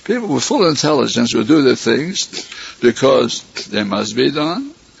 People with full intelligence will do the things because they must be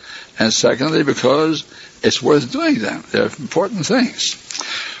done, and secondly, because it's worth doing them. They're important things.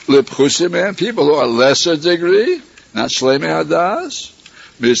 People who are lesser degree, not Shleimei Hadas,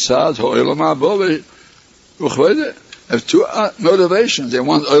 Mitzad Ho'olam Habo, have two motivations. They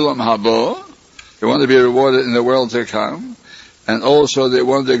want Olam Habo, they want to be rewarded in the world to come, and also they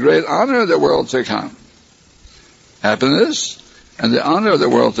want the great honor of the world to come. Happiness and the honor of the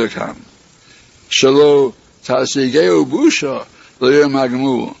world to come. Shalo Tasigeu Busha L'Yom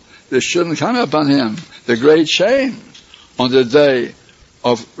HaGemul. There shouldn't come upon him the great shame on the day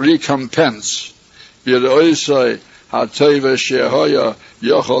of recompense. When he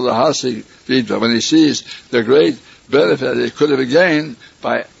sees the great benefit he could have gained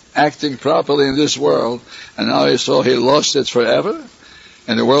by acting properly in this world, and now he saw he lost it forever,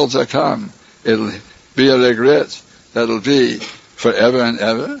 in the world to come, it'll be a regret that'll be forever and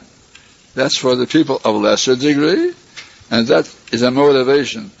ever. That's for the people of lesser degree, and that is a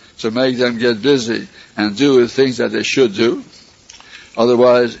motivation to make them get busy and do the things that they should do.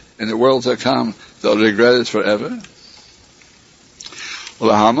 Otherwise, in the world to come, they'll regret it forever.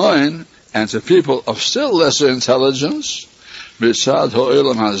 And to people of still lesser intelligence, because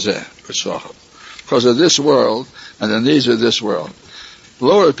of this world and the needs of this world.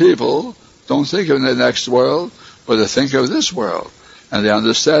 Lower people don't think of the next world, but they think of this world. And they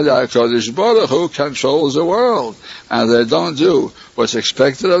understand that HaKadosh Baruch Hu controls the world. And they don't do what's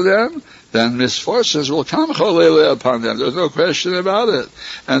expected of them, then misfortunes will come upon them. There's no question about it.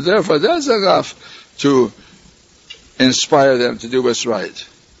 And therefore that's enough to inspire them to do what's right.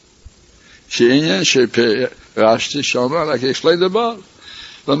 Rashti Shoma, like he explained above.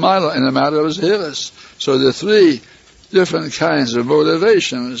 L'mayla, in the matter of Zehiris. So the three different kinds of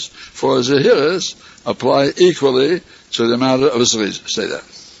motivations for Zehiris apply equally to the matter of Zrizis. Say that.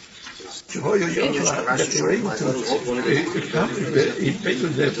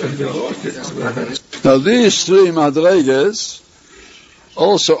 Now these three madregas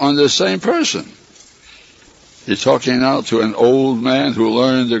also on the same person. You're talking now to an old man who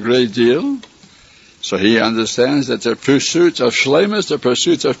learned a great deal, so he understands that the pursuit of shleimus, the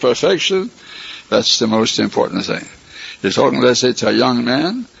pursuit of perfection, that's the most important thing. You're talking, let's say, to a young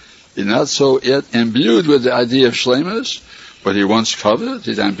man, he's not so yet imbued with the idea of shleimus, but he wants covet,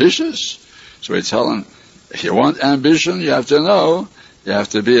 he's ambitious. So we tell him, if you want ambition, you have to know, you have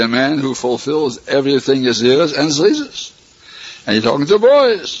to be a man who fulfills everything as Zehiris and Zrizis. And you're talking to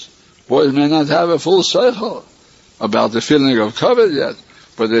boys. Boys may not have a full seichel about the feeling of covet yet,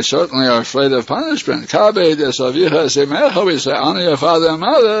 but they certainly are afraid of punishment. Kabed es avicha es imecha, we say, honor your father and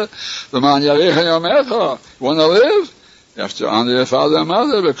mother, l'man yavicha yomecha. You want to live? You have to honor your father and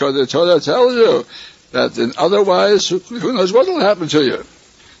mother, because the Torah tells you that otherwise, who knows what will happen to you.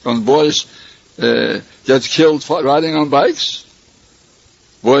 When boys get killed riding on bikes,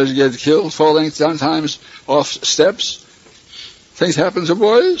 boys get killed falling sometimes off steps. Things happen to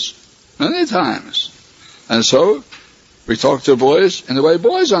boys many times. And so, we talk to boys in the way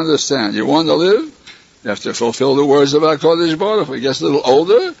boys understand. You want to live, you have to fulfill the words of our Kodesh Baruch. If we get a little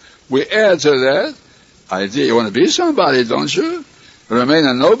older, we add to that idea. You want to be somebody, don't you? Remain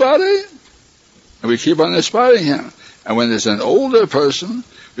a nobody? And we keep on inspiring him. And when there's an older person,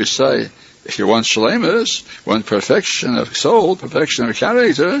 we say, if you want shleimus, want perfection of soul, perfection of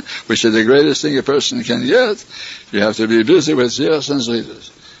character, which is the greatest thing a person can get, you have to be busy with Zehiris and Zrizis.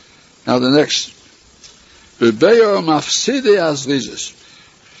 Now the next, Bebeyo mafsidi as Zrizis.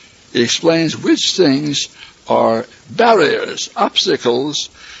 He explains which things are barriers, obstacles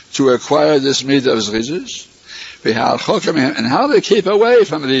to acquire this midah of Zrizis, and how to keep away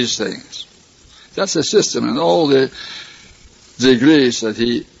from these things. That's the system in all the degrees that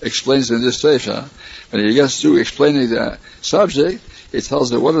he explains in this sefer. When he gets to explaining the subject, he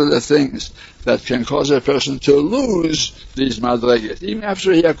tells you what are the things that can cause a person to lose these madregas. Even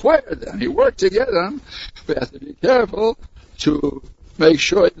after he acquired them, he worked to get them, we have to be careful to make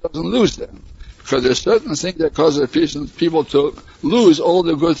sure he doesn't lose them. Because there's certain things that cause people to lose all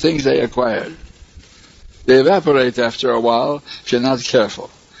the good things they acquired. They evaporate after a while if you're not careful.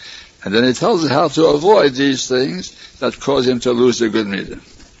 And then he tells us how to avoid these things that cause him to lose the good midah.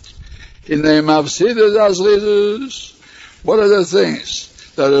 What are the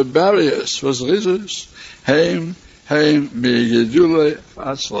things that are barriers for Zrizis?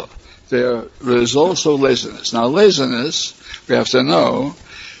 They are results of laziness. Now laziness, we have to know,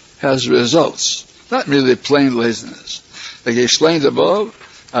 has results. Not merely plain laziness. Like he explained above,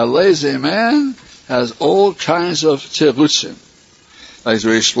 a lazy man has all kinds of tirutzim. Like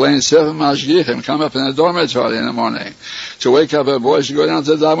we explained, seven mashgichim come up in the dormitory in the morning to wake up a boy to go down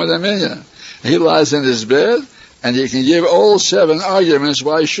to the dam with a minyan. He lies in his bed, and he can give all 7 arguments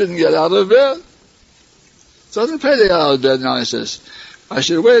why he shouldn't get out of bed. Doesn't pay to get out of bed now. He says, I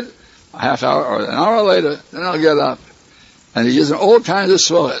should wait a half hour or an hour later, then I'll get up. And he gives them all kinds of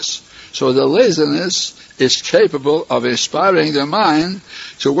svoas. So the laziness is capable of inspiring the mind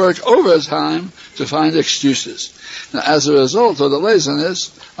to work overtime to find excuses. Now, as a result of the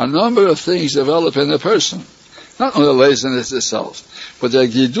laziness, a number of things develop in the person. Not only the laziness itself, but the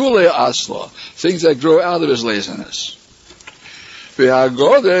gidulei asla, things that grow out of his laziness.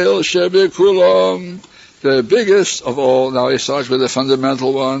 The biggest of all, now he starts with the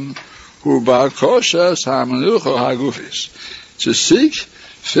fundamental one, to seek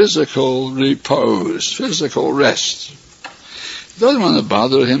physical repose, physical rest. He doesn't want to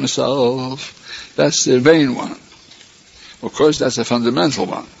bother himself. That's the main one. Of course, that's a fundamental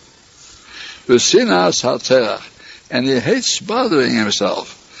one. And he hates bothering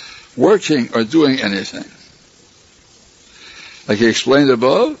himself, working or doing anything. Like he explained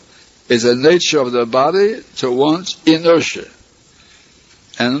above, it's the nature of the body to want inertia.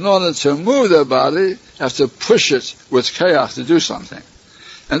 And in order to move the body, you have to push it with kayach to do something.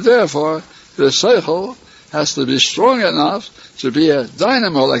 And therefore, the seichel has to be strong enough to be a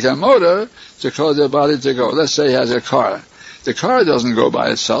dynamo, like a motor, to cause the body to go. Let's say he has a car. The car doesn't go by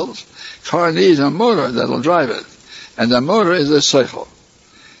itself. Car needs a motor that'll drive it. And the motor is the seichel.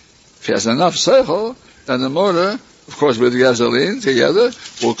 If he has enough seichel, then the motor, of course with gasoline together,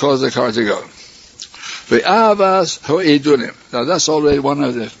 will cause the car to go. Now that's already one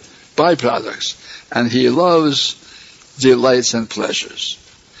of the byproducts. And he loves delights and pleasures.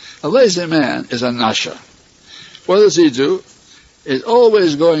 A lazy man is a nasha. What does he do? He's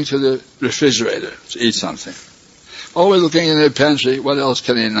always going to the refrigerator to eat something. Always looking in the pantry, what else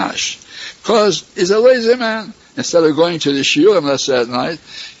can he nash? Because he's a lazy man. Instead of going to the shiurim, let's say at night,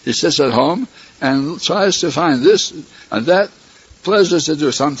 he sits at home and tries to find this and that pleasures to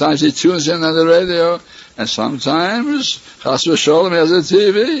do. Sometimes he tunes in on the radio, and sometimes, chas v'sholem, he has a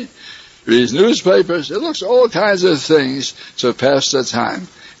TV, reads newspapers. He looks at all kinds of things to pass the time.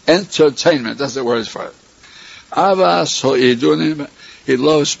 Entertainment, that's the word for it. Avas ho'idunim, he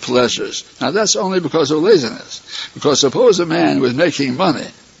loves pleasures. Now that's only because of laziness. Because suppose a man was making money,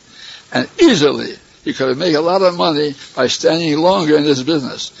 and easily he could make a lot of money by standing longer in this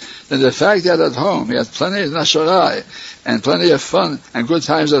business. Then the fact that at home he had plenty of nasharai and plenty of fun and good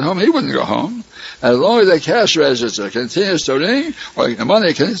times at home, he wouldn't go home. As long as the cash register continues to ring, or the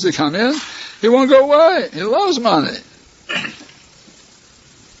money continues to come in, he won't go away. He loves money.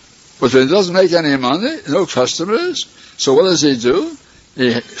 But when he doesn't make any money, no customers, so what does he do?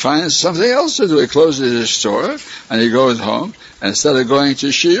 He finds something else to do. He closes his store and he goes home. And instead of going to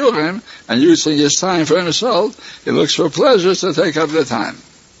shiurim and using his time for himself, he looks for pleasures to take up the time.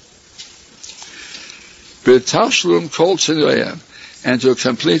 B'tashlum kol tzinoyim, and to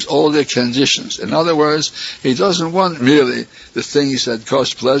complete all the conditions. In other words, he doesn't want merely the things that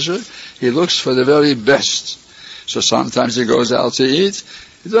cause pleasure. He looks for the very best. So sometimes he goes out to eat.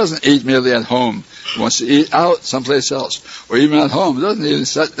 He doesn't eat merely at home. He wants to eat out someplace else. Or even at home. He doesn't even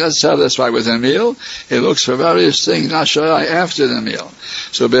get satisfied with a meal. He looks for various things, nasharai, after the meal.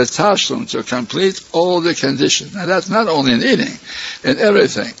 So betashlum, to complete all the conditions. Now that's not only in eating, in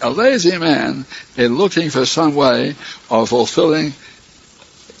everything. A lazy man is looking for some way of fulfilling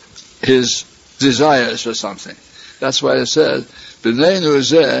his desires for something. That's why it said, B'nei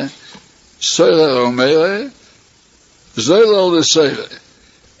nuzeh, soile omere, zoilo l'seve.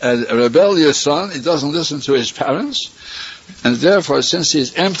 A rebellious son, he doesn't listen to his parents, and therefore, since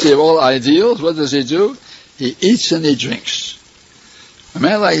he's empty of all ideals, what does he do? He eats and he drinks. A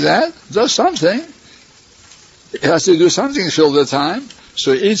man like that does something. He has to do something to fill the time,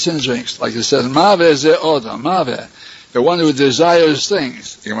 so he eats and drinks. Like it says, Maveh ze odam, Maveh, the one who desires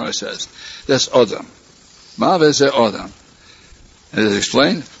things, the Gemara says. That's odam. Maveh ze odam. And it is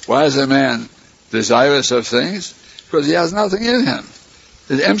explained, why is a man desirous of things? Because he has nothing in him.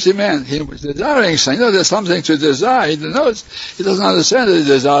 The empty man, he was desiring something. There's something to desire. He doesn't understand that he's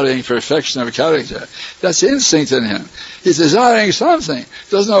desiring perfection of character. That's instinct in him. He's desiring something. He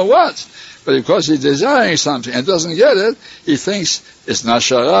doesn't know what. But because he's desiring something and doesn't get it, he thinks it's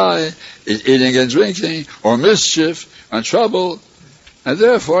nasharai, it's eating and drinking, or mischief, and trouble. And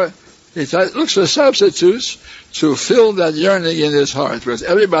therefore, he looks for substitutes to fill that yearning in his heart, because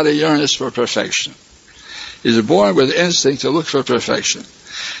everybody yearns for perfection. He's born with the instinct to look for perfection.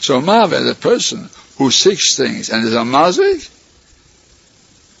 So Maveh, the person who seeks things and is a mazik,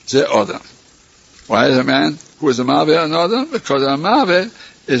 ze odam. Why is a man who is a Maveh an odam? Because a Maveh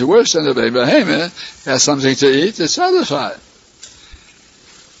is worse than a behemoth. He has something to eat, it's satisfied.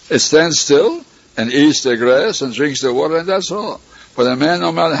 It stands still and eats the grass and drinks the water, and that's all. But a man,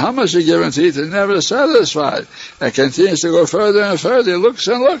 no matter how much you give him to eat, is never satisfied. And continues to go further and further. He looks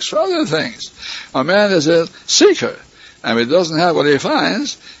and looks for other things. A man is a seeker. And if he doesn't have what he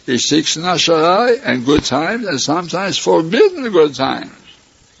finds, he seeks nasharai and good times, and sometimes forbidden good times.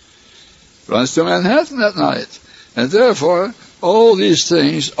 Runs to Manhattan at night. And therefore, all these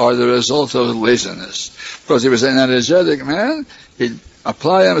things are the result of laziness. Because he was an energetic man, he'd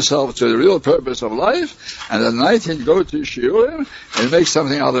apply himself to the real purpose of life, and at night he'd go to shiurim and make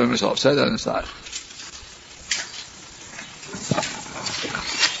something out of himself. Say that inside.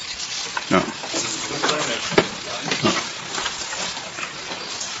 No.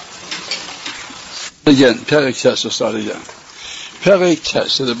 Again, Perek Tes, we'll start again. Perek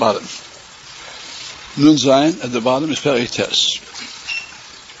Tes at the bottom. Nun Zayin at the bottom is Perek Tes.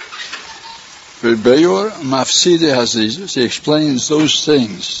 Beyor Mafside Hazizos, he explains those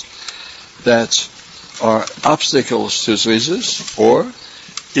things that are obstacles to Zrizis, or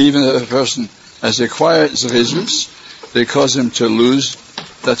even if a person has acquired Zrizis, they cause him to lose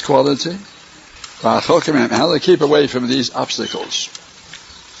that quality. How to keep away from these obstacles.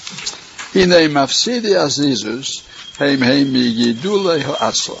 That's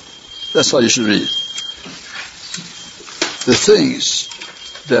how you should read. The things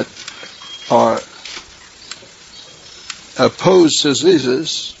that are opposed to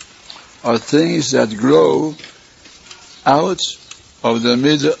Zrizis are things that grow out of the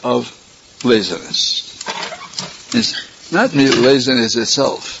middle of laziness. It's not merely laziness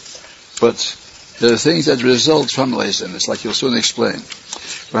itself, but there are things that result from laziness, like you'll soon explain.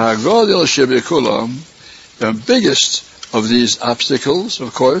 The biggest of these obstacles,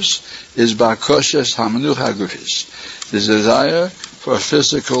 of course, is bakoshes hamanuch hagufis, the desire for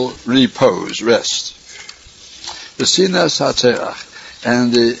physical repose, rest. The sinas haterach,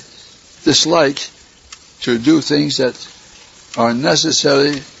 and the dislike to do things that are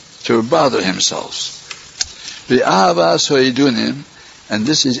necessary to bother himself. The ahavas hoidunim, and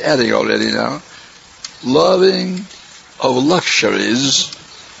this is adding already now, loving of luxuries,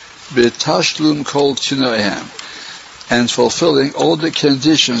 b'tashlum kol tinoehem, and fulfilling all the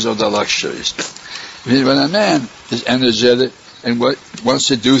conditions of the luxuries. When a man is energetic and wants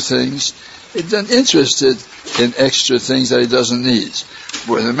to do things, he's then interested in extra things that he doesn't need.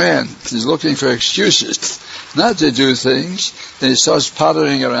 When a man is looking for excuses not to do things, then he starts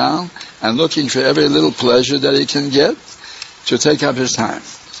pottering around and looking for every little pleasure that he can get to take up his time.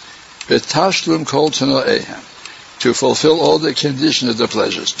 B'tashlum kol tinoehem, to fulfill all the conditions of the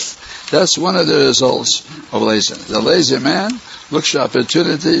pleasures. That's one of the results of laziness. The lazy man looks for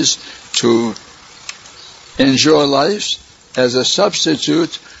opportunities to enjoy life as a substitute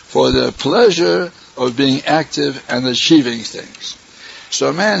for the pleasure of being active and achieving things. So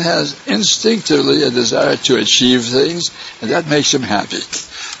a man has instinctively a desire to achieve things, and that makes him happy.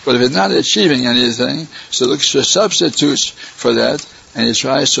 But if he's not achieving anything, so he looks for substitutes for that, and he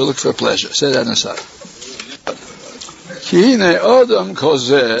tries to look for pleasure. Say that inside. Ki hine odam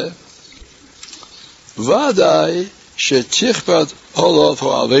kozeh vadai shetichpat olav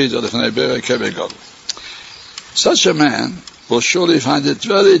ho'aveda lefnei berei kebegod. Such a man will surely find it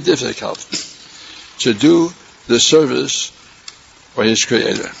very difficult to do the service for his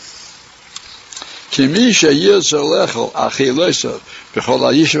Creator.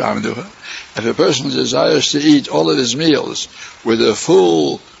 If a person desires to eat all of his meals with a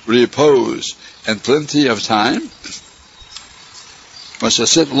full repose and plenty of time, wants to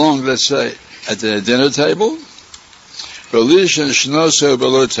sit long, let's say, at the dinner table,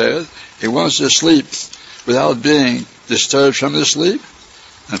 he wants to sleep without being disturbed from the sleep,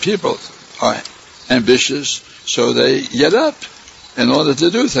 and people are ambitious, so they get up in order to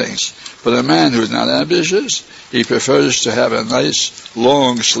do things. But a man who's not ambitious, he prefers to have a nice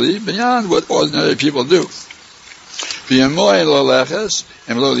long sleep beyond what ordinary people do. And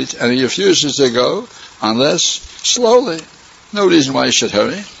he refuses to go unless slowly. No reason why he should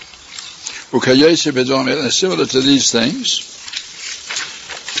hurry. Similar to these things,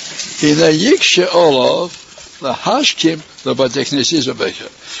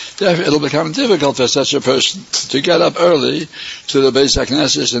 therefore, it'll become difficult for such a person to get up early to the Beis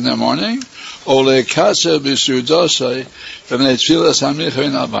HaKnesses in the morning,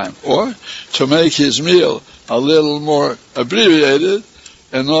 or to make his meal a little more abbreviated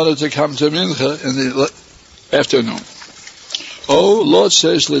in order to come to Mincha in the afternoon. Or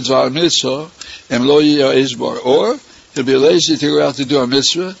he'll be lazy to go out to do a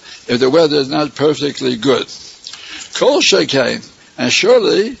mitzvah if the weather is not perfectly good. Kol shekain, and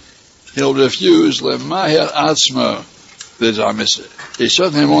surely he'll refuse lemaher atzmo l'zar mitzvah. He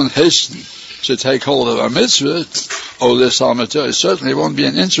certainly won't hasten to take hold of a mitzvah or l'sal Torah. He certainly won't be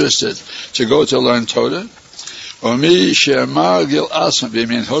interested to go to learn Torah. Or mi she'emar gil atzmo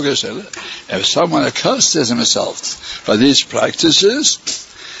b'min hogas ele. If someone accustoms himself by these practices,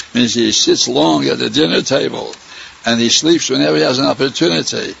 means he sits long at the dinner table and he sleeps whenever he has an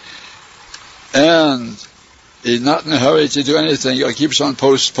opportunity, and he's not in a hurry to do anything, he keeps on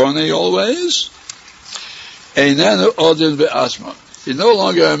postponing always. He's no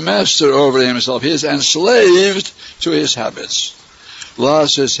longer a master over himself, he is enslaved to his habits. He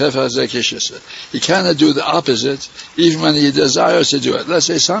cannot do the opposite even when he desires to do it. Let's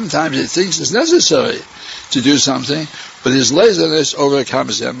say sometimes he thinks it's necessary to do something, but his laziness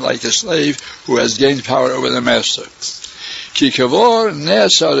overcomes him like a slave who has gained power over the master.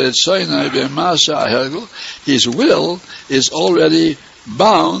 His will is already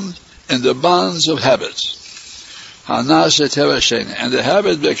bound in the bonds of habits. And the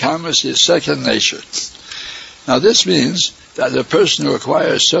habit becomes his second nature. Now this means that the person who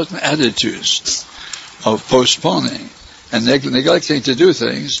acquires certain attitudes of postponing and neglecting to do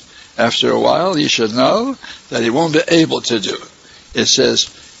things, after a while he should know that he won't be able to do it. It says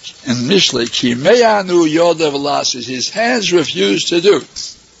in Mishlei, Ki meyanu yodav lasis, his hands refuse to do.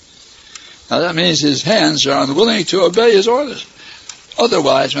 Now that means his hands are unwilling to obey his orders.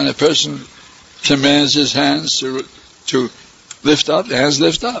 Otherwise, when a person commands his hands to lift up, the hands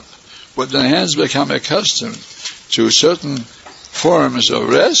lift up. But when the hands become accustomed to certain forms of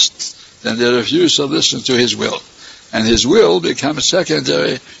rest, then they refuse to listen to his will. And his will becomes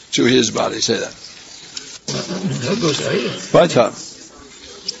secondary to his body. Say that. Right on.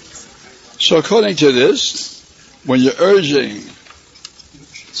 So according to this, when you're urging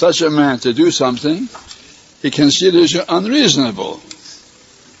such a man to do something, he considers you unreasonable.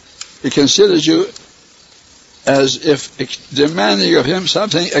 He considers you as if demanding of him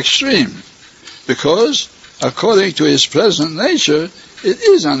something extreme, because according to his present nature, it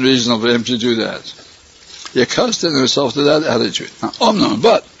is unreasonable for him to do that. He accustomed himself to that attitude.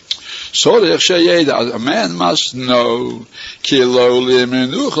 But a man must know he's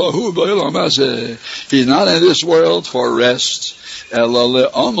not in this world for rest.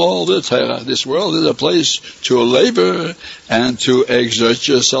 This world is a place to labor and to exert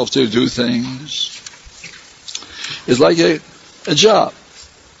yourself to do things. It's like a job.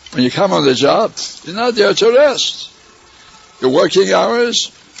 When you come on the job, you're not there to rest. Your working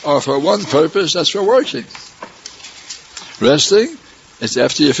hours are for one purpose, that's for working. Resting is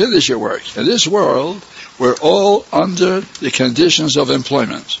after you finish your work. In this world, we're all under the conditions of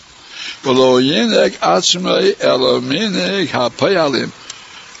employment.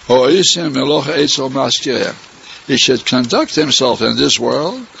 He should conduct himself in this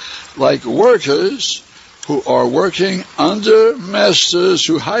world like workers who are working under masters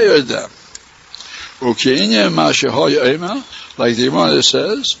who hired them. Like the Gemara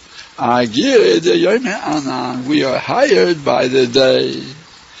says, we are hired by the day.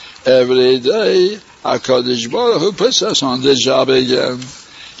 Every day, HaKadosh Baruch Hu puts us on the job again.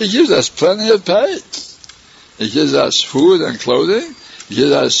 He gives us plenty of pay. He gives us food and clothing. He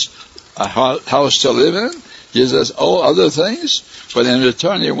gives us a house to live in. He gives us all other things. But in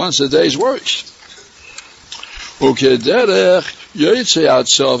return, he wants a day's work. Like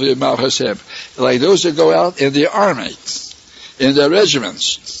those who go out in the army, in the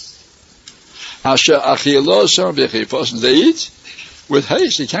regiments. They eat with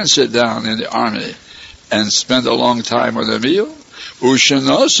haste. You can't sit down in the army and spend a long time with a meal.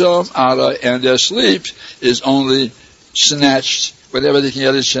 And their sleep is only snatched whenever they can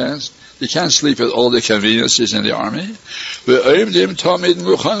get a chance. You can't sleep at all the conveniences in the army.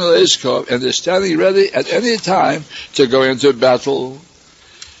 And they're standing ready at any time to go into battle.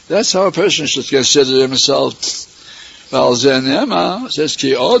 That's how a person should consider himself. Says,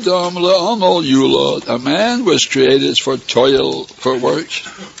 a man was created for toil, for work.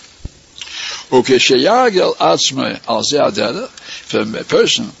 If a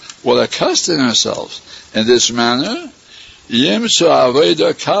person will accustom himself in this manner, you'll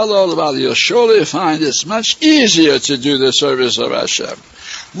surely find it's much easier to do the service of Hashem.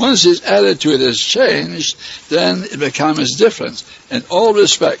 Once his attitude is changed, then it becomes different in all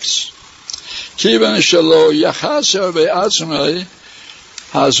respects. It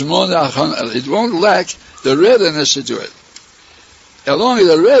won't lack the readiness to do it. As long as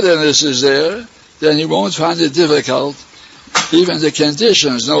the readiness is there, then he won't find it difficult. Even the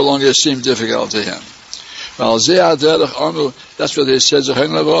conditions no longer seem difficult to him. That's what he says.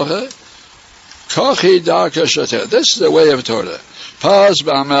 This is the way of Torah.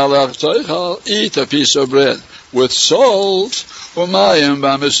 Eat a piece of bread with salt, and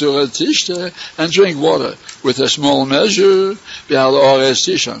drink water with a small measure,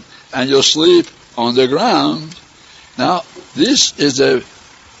 and you'll sleep on the ground. Now, this is a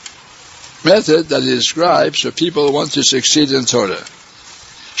method that he describes for people who want to succeed in Torah.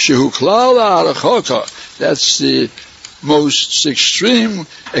 That's the most extreme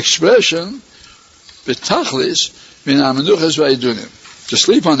expression, to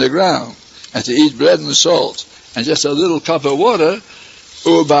sleep on the ground and to eat bread and salt and just a little cup of water,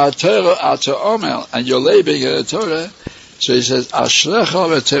 and you're laboring in the Torah. So he says,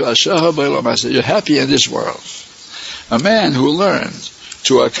 you're happy in this world. A man who learns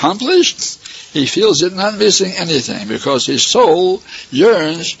to accomplish, he feels it not missing anything, because his soul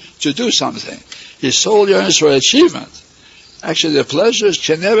yearns to do something. His soul yearns for achievement. Actually, the pleasures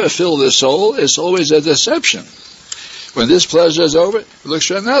can never fill the soul. It's always a deception. When this pleasure is over, it looks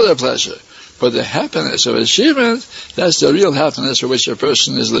for another pleasure. But the happiness of achievement, that's the real happiness for which a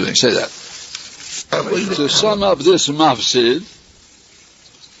person is living. Say that. To sum up this mafsid,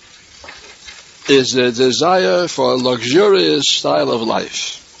 is the desire for a luxurious style of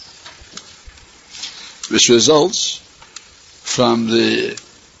life, which results from the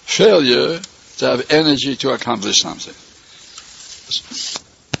failure to have energy to accomplish something.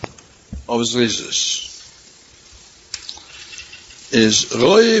 Obviously, is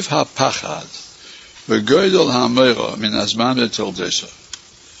roiv hapachad v'goydol ha'meira min hazman v'toldeso.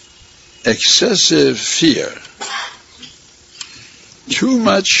 Excessive fear, too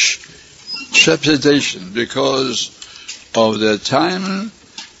much trepidation because of the time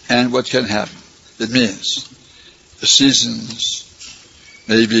and what can happen. It means the seasons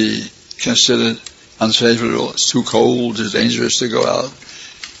may be considered unfavorable. It's too cold, it's dangerous to go out,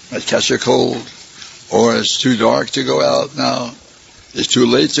 might catch a cold, or it's too dark to go out now, it's too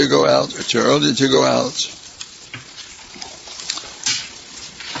late to go out, or too early to go out.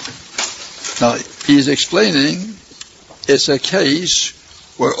 Now, he's explaining it's a case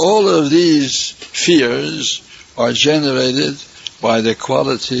where all of these fears are generated by the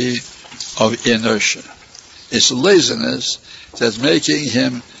quality of inertia. It's laziness that's making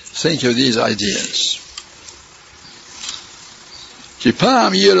him think of these ideas.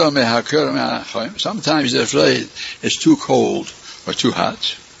 Sometimes he's afraid it's too cold or too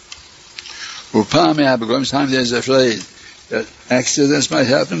hot. Sometimes he's afraid that accidents might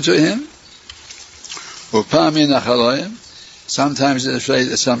happen to him. Sometimes he's afraid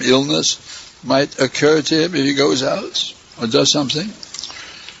that some illness might occur to him if he goes out or does something.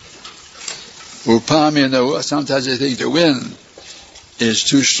 Sometimes he thinks the wind is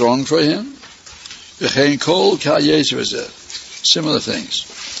too strong for him. Similar things.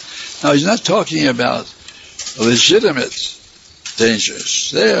 Now, he's not talking about legitimate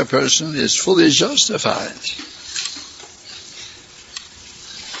dangers. There, a person is fully justified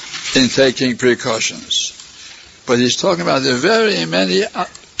in taking precautions. But he's talking about the very many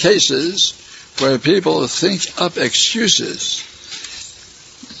cases where people think up excuses.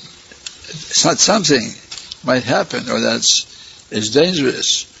 It's not something might happen, or that is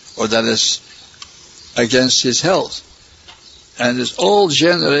dangerous, or that is against his health. And it's all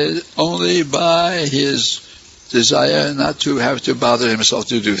generated only by his desire not to have to bother himself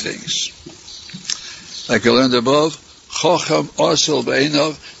to do things. Like we learned above, Chocham Orsel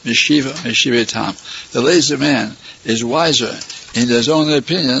Be'enov Mishiva Tam. The lazy man is wiser in his own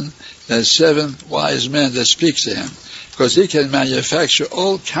opinion than 7 wise men that speak to him, because he can manufacture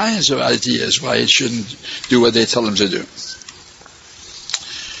all kinds of ideas why he shouldn't do what they tell him to do.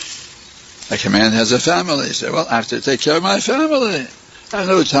 Like a man has a family. He says, well, I have to take care of my family. I have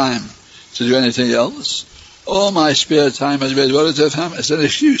no time to do anything else. All my spare time is devoted to the family. It's an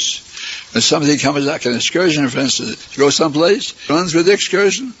excuse. When something comes like an excursion, for instance, to go someplace, runs with the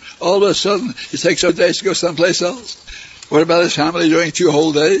excursion, all of a sudden he takes 8 days to go someplace else. What about his family during 2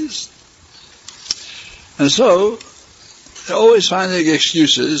 whole days? And so, they're always finding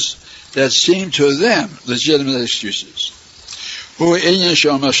excuses that seem to them legitimate excuses.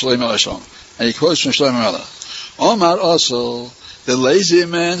 And he quotes from Shlomo Melech. Omar Osel, the lazy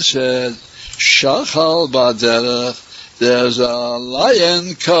man said, Shachal Baderech, there's a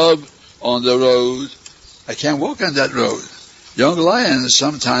lion cub on the road. I can't walk on that road. Young lions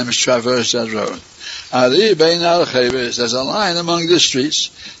sometimes traverse that road. Ari Bein Al-Chavis, there's a lion among the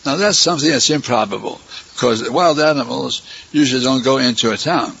streets. Now that's something that's improbable, because wild animals usually don't go into a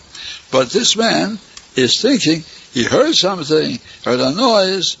town. But this man is thinking, he heard something, heard a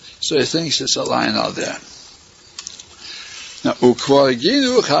noise, so he thinks it's a lion out there. Now, Our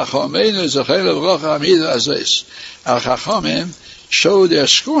Chachamim show their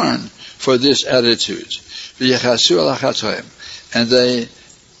scorn for this attitude, and they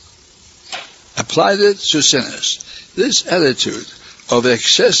applied it to sinners. This attitude of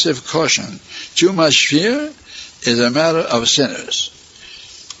excessive caution, too much fear, is a matter of sinners.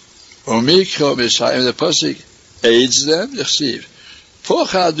 The pasuk aids them.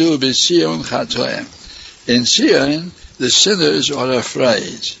 In Zion, the sinners are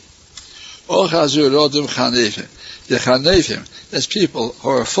afraid. The chanefim, that's people who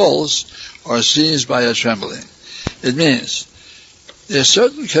are false, are seized by a trembling. It means there are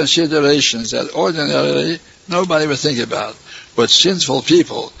certain considerations that ordinarily nobody would think about, but sinful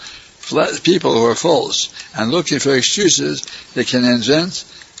people who are false and looking for excuses, they can invent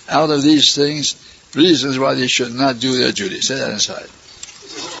out of these things reasons why they should not do their duty. Say that inside.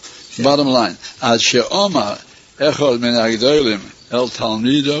 Bottom line, Ad she'omar echad min hagdolim el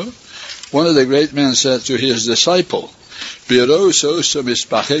talmido, one of the great men said to his disciple, when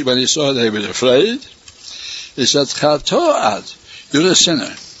he saw that he was afraid, he said, Chato'at, you're a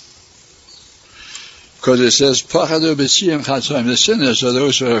sinner. Because it says, Pachadu b'tziyim chatoim, the sinners are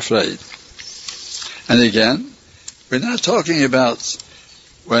those who are afraid. And again, we're not talking about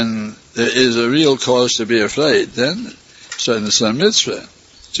when there is a real cause to be afraid, then certainly it's a mitzvah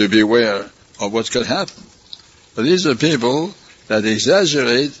to beware of what could happen. But these are people that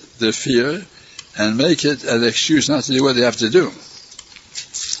exaggerate the fear and make it an excuse not to do what they have to do.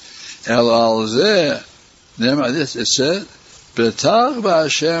 It said,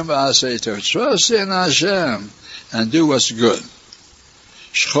 trust in Hashem and do what's good.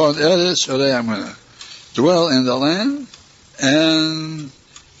 Dwell in the land and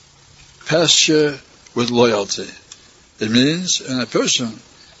pasture with loyalty. It means when a person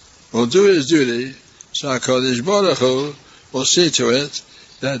will do his duty So HaKadosh Baruch Hu will see to it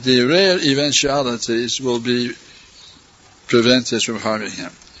that the rare eventualities will be prevented from harming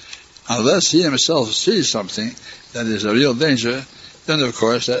him. Unless he himself sees something that is a real danger, then of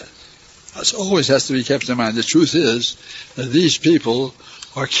course that always has to be kept in mind. The truth is that these people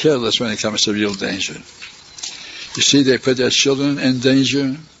are careless when it comes to real danger. You see, they put their children in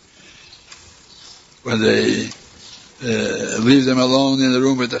danger when they leave them alone in the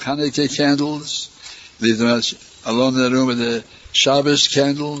room with the Hanukkah candles, leave them alone in the room with the Shabbos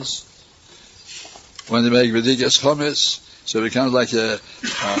candles, when they make ridiculous chometz, so it becomes like a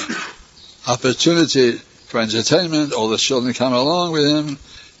opportunity for entertainment. All the children come along with him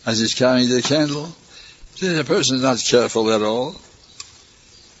as he's carrying the candle. See, the person is not careful at all.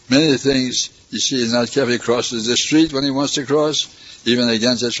 Many things you see he's not careful. He crosses the street when he wants to cross, even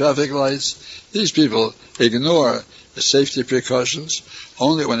against the traffic lights. These people ignore the safety precautions.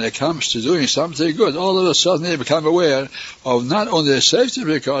 Only when it comes to doing something good, all of a sudden they become aware of not only the safety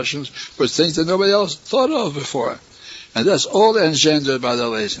precautions, but things that nobody else thought of before. And that's all engendered by the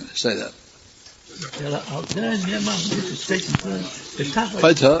laziness. Say that.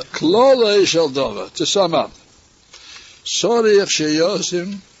 To sum up,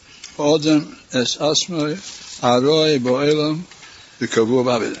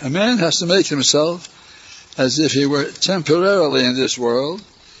 a man has to make himself as if he were temporarily in this world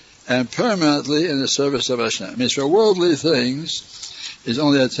and permanently in the service of Hashem. It means for worldly things is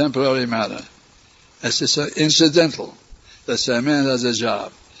only a temporary matter. It's just incidental. Let's say a man has a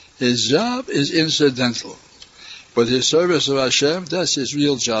job. His job is incidental. But his service of Hashem, that's his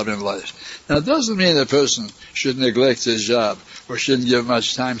real job in life. Now, it doesn't mean a person should neglect his job or shouldn't give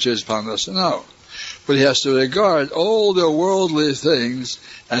much time to his parnasa. No. But he has to regard all the worldly things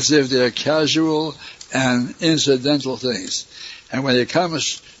as if they're casual and incidental things. And when it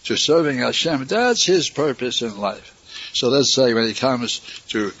comes to serving Hashem, that's his purpose in life. So let's say when he comes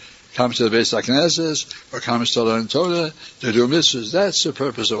to the Beis HaKnesses or comes to learn Torah, to do mitzvahs, that's the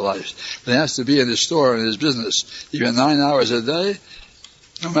purpose of life. But he has to be in his store, in his business, even 9 hours a day,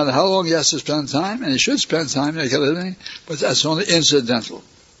 no matter how long he has to spend time, and he should spend time to make a living, but that's only incidental.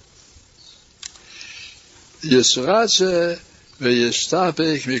 He should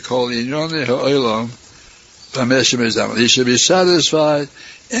be satisfied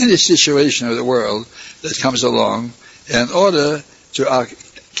in any situation of the world that comes along in order to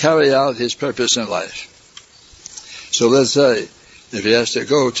carry out his purpose in life. So let's say, if he has to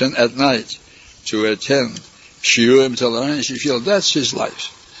go at night to attend shiurim to learn, he should feel that's his life.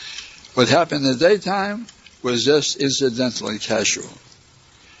 What happened in the daytime was just incidental and casual.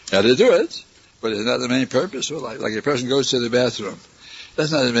 He had to do it, but it's not the main purpose of life. Like a person goes to the bathroom.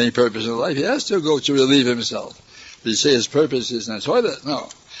 That's not the main purpose of life. He has to go to relieve himself. But you say his purpose is in the toilet? No.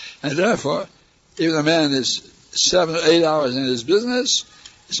 And therefore, even a man is 7 or 8 hours in his business,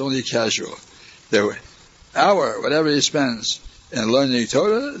 it's only casual. The hour, whatever he spends in learning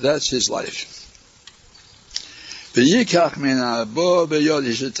Torah, that's his life. He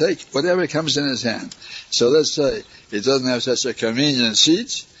should take whatever comes in his hand. So let's say he doesn't have such a convenient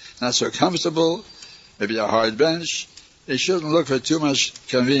seat, not so comfortable, maybe a hard bench. He shouldn't look for too much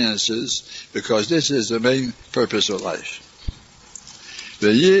conveniences, because this is the main purpose of life.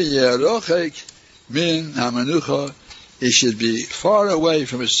 He should be far away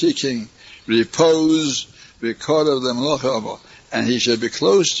from seeking repose, and he should be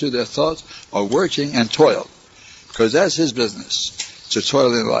close to the thought of working and toil, because that's his business, to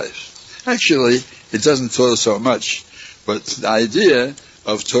toil in life. Actually, it doesn't toil so much, but the idea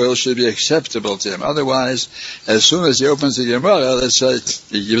of toil should be acceptable to him. Otherwise, as soon as he opens the Gemara, let's say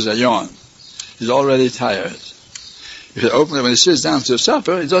he gives a yawn. He's already tired. If he opens it when he sits down to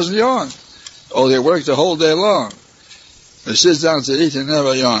supper, he doesn't yawn. Or they work the whole day long. When he sits down to eat, he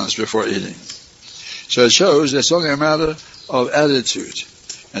never yawns before eating. So it shows it's only a matter of attitude.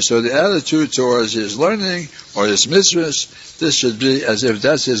 And so the attitude towards his learning or his mitzvahs, this should be as if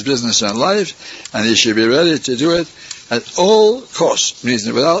that's his business in life, and he should be ready to do it at all costs, means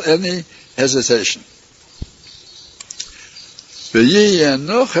without any hesitation.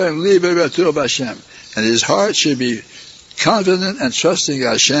 And his heart should be confident and trusting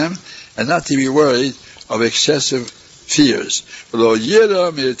Hashem, and not to be worried of excessive fears. Because he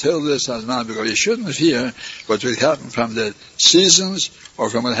shouldn't fear what will happen from the seasons or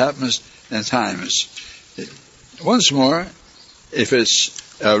from what happens in times. Once more, if it's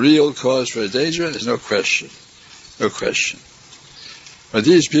a real cause for danger, there's no question. No question. But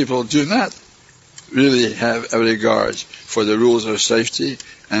these people do not really have a regard for the rules of safety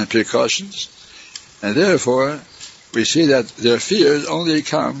and precautions, and therefore we see that their fears only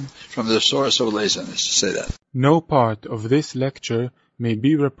come from the source of laziness. Say that. No part of this lecture may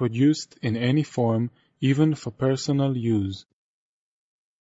be reproduced in any form, even for personal use.